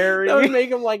sorry, Jerry. That would make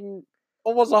him like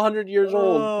almost 100 years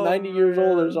old, 90 years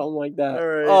old or something like that.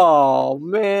 Right. Oh,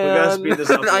 man. We gotta speed this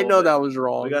up I know that was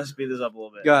wrong. We gotta speed this up a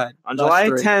little bit. Go ahead. On July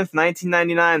 10th,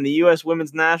 1999, the U.S.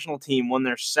 women's national team won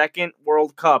their 2nd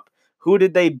World Cup. Who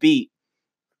did they beat?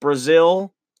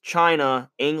 Brazil,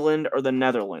 China, England, or the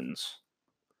Netherlands?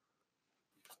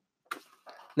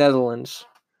 Netherlands.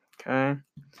 Okay.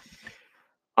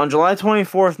 On July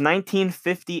 24th,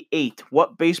 1958,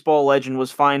 what baseball legend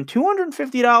was fined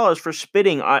 $250 for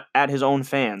spitting at his own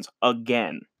fans?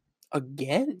 Again.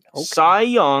 Again? Okay. Cy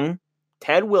Young,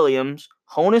 Ted Williams,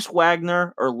 Honus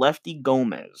Wagner, or Lefty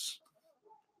Gomez?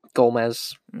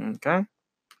 Gomez. Okay.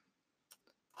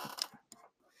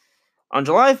 On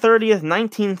July 30th,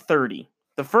 1930,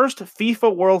 the first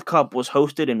FIFA World Cup was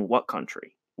hosted in what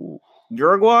country?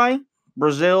 Uruguay,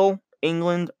 Brazil,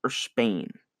 England, or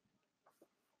Spain?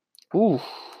 Ooh.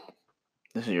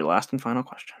 This is your last and final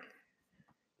question.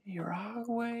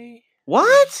 Uruguay?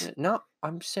 What? No,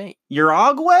 I'm saying...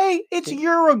 Uruguay? It's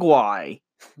Uruguay.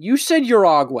 You said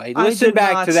Uruguay. Listen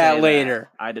back to that later.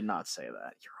 I did not say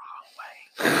that.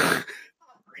 Uruguay.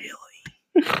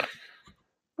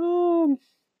 Really?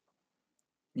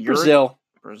 Brazil.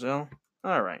 Brazil?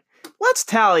 All right. Let's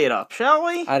tally it up, shall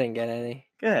we? I didn't get any.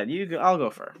 Go ahead. I'll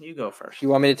go first. You go first. You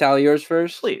want me to tally yours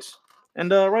first? Please.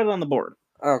 And write it on the board.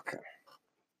 Okay.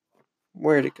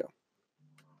 Where'd it go?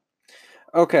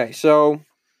 Okay, so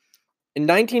in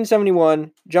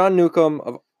 1971, John Newcombe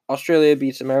of Australia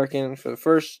beats American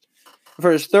for his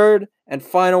 3rd and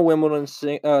final Wimbledon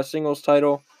singles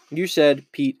title. You said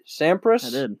Pete Sampras.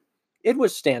 I did. It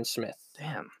was Stan Smith.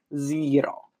 Damn.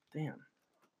 0. Damn.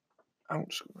 I'm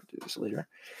just going to do this later.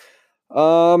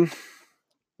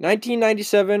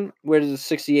 1997, where does the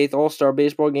 68th All-Star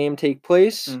Baseball game take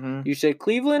place? Mm-hmm. You said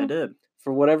Cleveland. I did.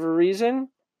 For whatever reason,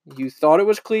 you thought it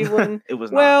was Cleveland. It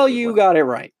was not. Well, Cleveland. you got it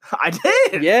right. I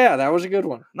did. Yeah, that was a good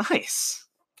one. Nice.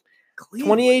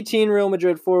 Cleveland. 2018 Real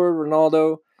Madrid forward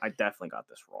Ronaldo. I definitely got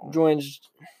this wrong. Joins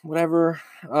whatever.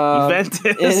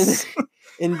 Juventus.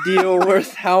 In deal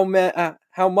worth how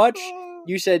much?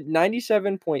 You said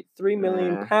 97.3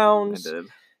 million pounds. I did.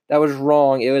 That was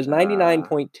wrong. It was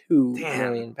 99.2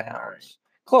 million pounds. Right.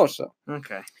 Close though.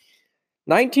 Okay.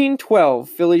 1912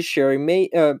 Phillies Sherry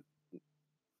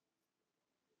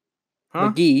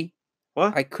McGee.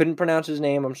 What? I couldn't pronounce his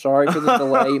name. I'm sorry for the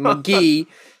delay. McGee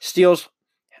steals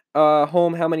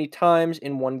home how many times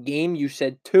in one game? You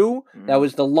said 2. That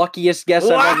was the luckiest guess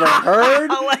I've ever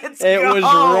heard. It was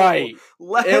right.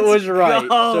 It was right.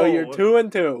 So you're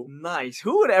 2-2. Nice.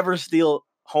 Who would ever steal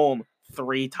home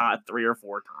 3 or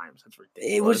 4 times? That's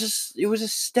ridiculous. It was a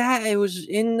stat. It was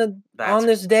on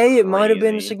this day. It might have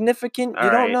been significant. You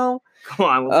don't know. Come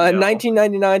on.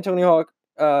 1999, Tony Hawk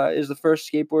is the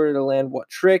first skateboarder to land what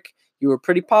trick? You were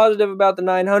pretty positive about the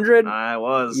 900. I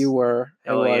was. You were.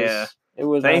 Yeah. It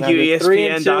was. Thank you,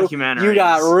 ESPN documentary. You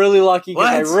got really lucky because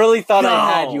I really thought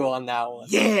I had you on that one.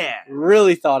 Yeah.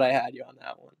 Really thought I had you on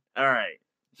that one. All right.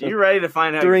 So you ready to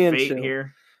find out your fate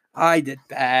here? I did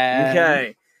bad.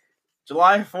 Okay.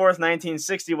 July 4th,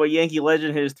 1960, what Yankee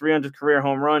legend hit his 300th career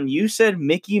home run? You said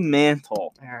Mickey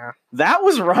Mantle. Yeah. That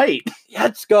was right.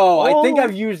 Let's go. I think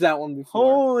I've used that one before.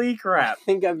 Holy crap. I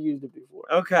think I've used it before.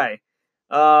 Okay.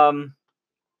 On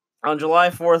July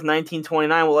 4th,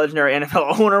 1929, what legendary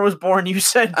NFL owner was born? You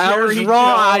said Jerry I was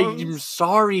wrong. Jones. I'm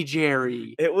sorry,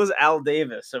 Jerry. It was Al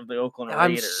Davis of the Oakland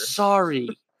Raiders. I'm sorry.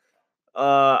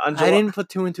 I didn't put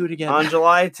 2 and 2 together. On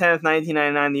July 10th,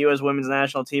 1999, the U.S. women's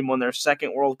national team won their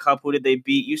second World Cup. Who did they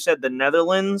beat? You said the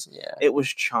Netherlands? Yeah. It was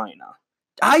China.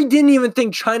 I didn't even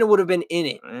think China would have been in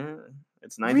it.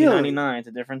 It's 1999. Really? It's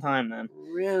a different time then.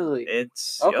 Really?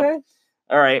 It's... Okay. Yep.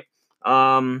 All right.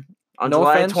 On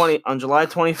July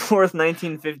 24th,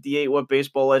 1958, what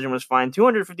baseball legend was fined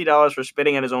 $250 for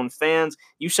spitting at his own fans?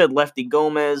 You said Lefty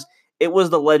Gomez. It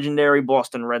was the legendary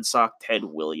Boston Red Sox Ted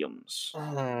Williams.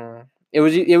 It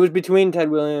was between Ted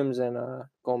Williams and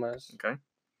Gomez. Okay.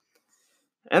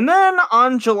 And then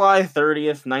on July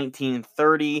 30th,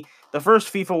 1930, the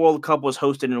first FIFA World Cup was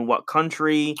hosted in what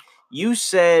country? You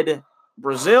said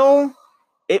Brazil.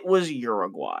 It was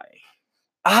Uruguay.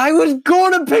 I was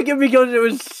going to pick it because it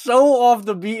was so off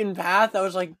the beaten path. I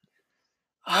was like,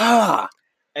 A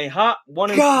hot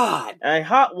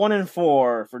 1 and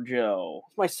 4 for Joe.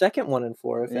 It's my second 1 and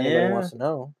 4. If anybody wants to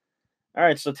know. All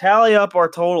right, so tally up our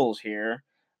totals here.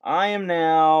 I am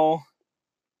now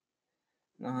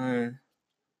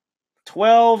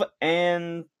 12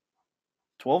 and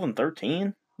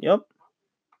 13. Yep.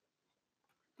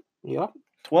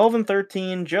 12 and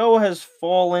 13. Joe has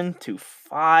fallen to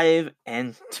 5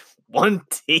 and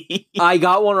 20. I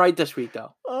got one right this week,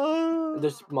 though.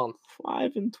 This month.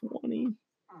 5 and 20.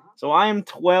 So I am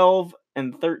 12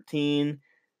 and 13.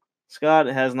 Scott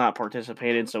has not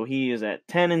participated, so he is at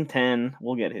 10 and 10.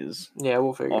 We'll get his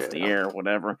we'll figure off the air,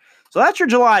 whatever. So that's your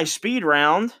July speed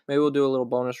round. Maybe we'll do a little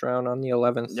bonus round on the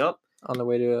 11th. Yep. On the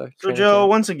way to So Joe,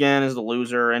 once again, is the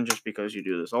loser, and just because you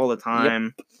do this all the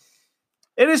time,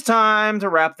 it is time to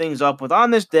wrap things up with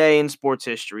On This Day in Sports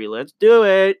History. Let's do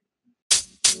it.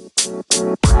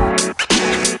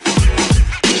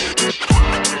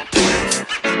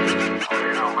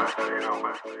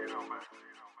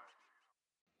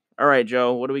 All right,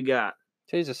 Joe, what do we got?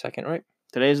 Today's the 2nd, right?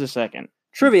 Today's the 2nd.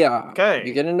 Trivia. Okay.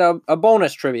 You get into a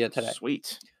bonus trivia today.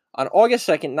 Sweet. On August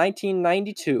 2nd,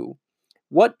 1992,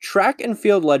 what track and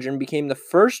field legend became the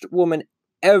first woman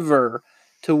ever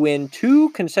to win 2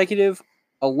 consecutive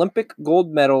Olympic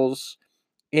gold medals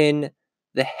in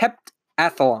the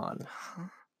heptathlon?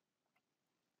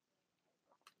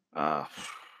 To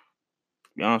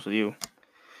be honest with you,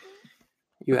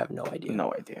 you have no idea.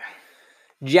 No idea.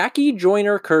 Jackie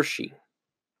Joyner Kersee.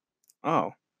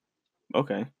 Oh,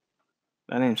 okay.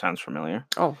 That name sounds familiar.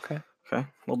 Oh, okay. Okay, a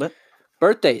little bit.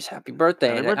 Birthdays. Happy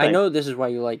birthday. I know this is why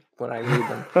you like when I read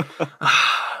them.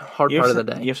 Hard part of the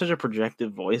day. You have such a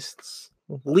projective voice.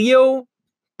 Leo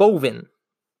Bovin.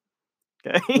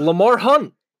 Okay. Lamar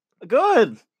Hunt.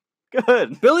 Good.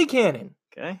 Billy Cannon.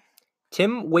 Okay.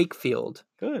 Tim Wakefield.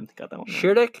 Good. Got that one.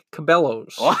 Shirdak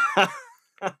Cabellos.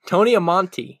 Tony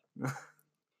Amonte.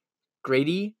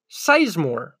 Grady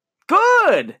Sizemore.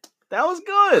 Good. That was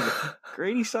good.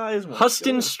 Grady Sizemore.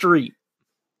 Huston Street.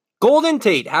 Golden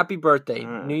Tate. Happy birthday.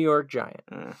 New York Giant.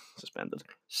 Suspended.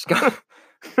 Skylar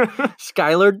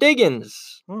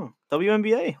Diggins.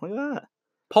 WNBA. Look at that.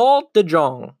 Paul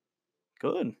DeJong.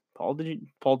 Good. Paul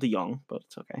DeYoung, but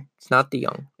it's okay. It's not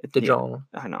DeYoung. It's DeJong.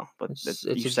 I know, but it's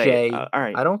you a say J. All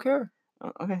right. I don't care.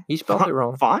 Okay. He spelled it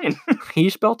wrong. Fine. He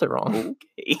spelled it wrong.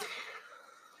 Okay.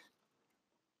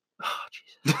 Oh,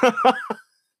 Jesus.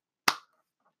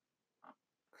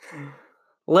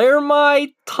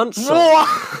 Laramie Tunsil.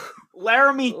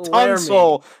 Laramie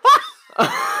Tunsil.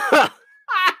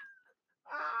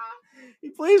 He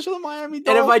plays for the Miami Dolphins.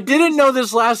 And if I didn't know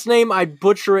this last name, I'd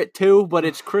butcher it too, but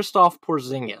it's Christoph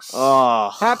Porzingis. Oh.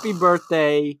 Happy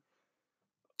birthday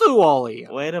to all of you.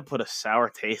 Way to put a sour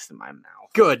taste in my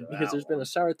mouth. Good, because there's been a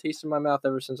sour taste in my mouth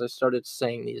ever since I started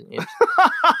saying these names.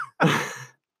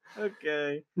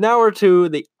 Okay. Now we're to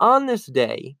the on this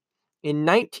day in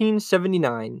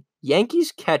 1979.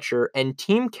 Yankees catcher and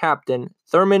team captain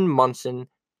Thurman Munson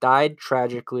died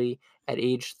tragically at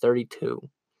age 32.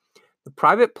 The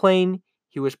private plane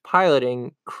he was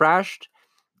piloting crashed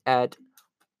at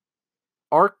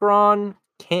Akron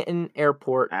Canton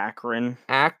Airport. Akron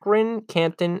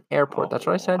Canton Airport. That's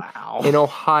what I said. Wow. In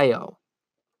Ohio.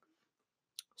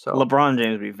 So LeBron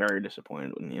James would be very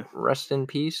disappointed, wouldn't you? Rest in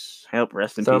peace. Yep,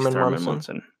 rest in peace, Thurman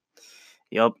Munson.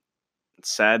 Yep.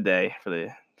 Sad day for the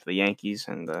Yankees,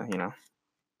 and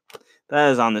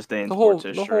that is on this day in sports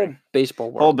history. The whole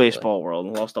baseball world. Whole baseball world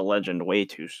lost a legend way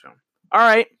too soon. All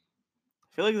right.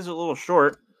 I feel like this is a little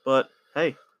short, but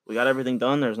hey, we got everything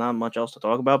done. There's not much else to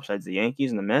talk about besides the Yankees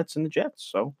and the Mets and the Jets.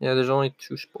 So yeah, there's only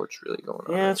 2 sports really going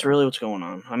on. Yeah, that's really what's going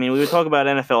on. I mean, we would talk about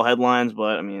NFL headlines,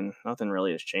 but I mean, nothing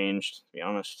really has changed, to be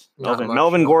honest.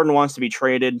 Melvin Gordon wants to be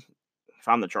traded. If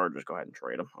I'm the Chargers, go ahead and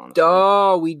trade him,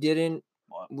 honestly.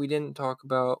 We didn't talk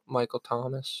about Michael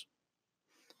Thomas.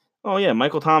 Oh yeah,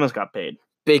 Michael Thomas got paid.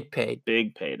 Big paid.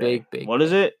 Big. What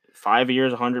is it? 5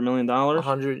 years, $100 million?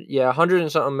 100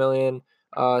 and something million.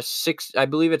 6, I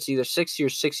believe it's either 60 or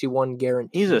 61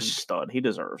 guaranteed. He's a stud. He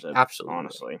deserves it. Absolutely,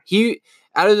 honestly.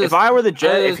 If I were the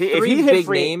Jets, if he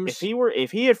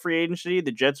had free agency,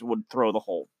 the Jets would throw the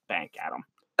whole bank at him.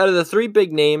 Out of the 3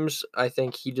 big names, I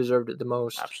think he deserved it the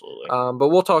most. Absolutely. But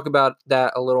we'll talk about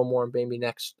that a little more in maybe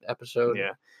next episode.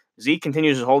 Yeah. Zeke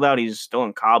continues his holdout. He's still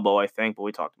in Cabo, I think, but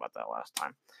we talked about that last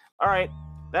time. All right.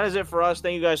 That is it for us.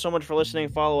 Thank you guys so much for listening.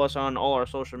 Follow us on all our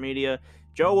social media.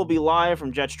 Joe will be live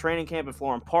from Jets training camp at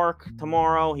Florham Park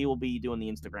tomorrow. He will be doing the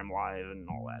Instagram live and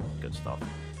all that good stuff.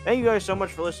 Thank you guys so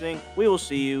much for listening. We will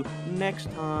see you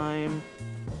next time.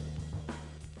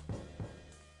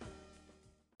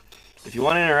 If you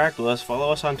want to interact with us,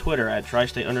 follow us on Twitter at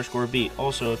TriState_beat.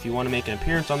 Also, if you want to make an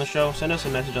appearance on the show, send us a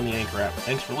message on the Anchor app.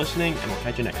 Thanks for listening, and we'll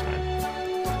catch you next time.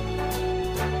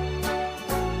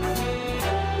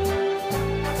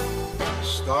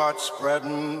 Start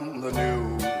spreading the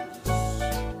news.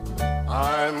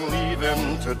 I'm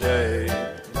leaving today.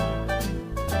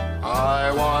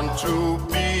 I want to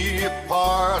be a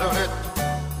part of it.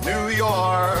 New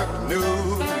York,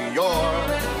 New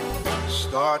York.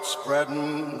 Start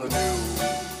spreading the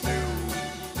news.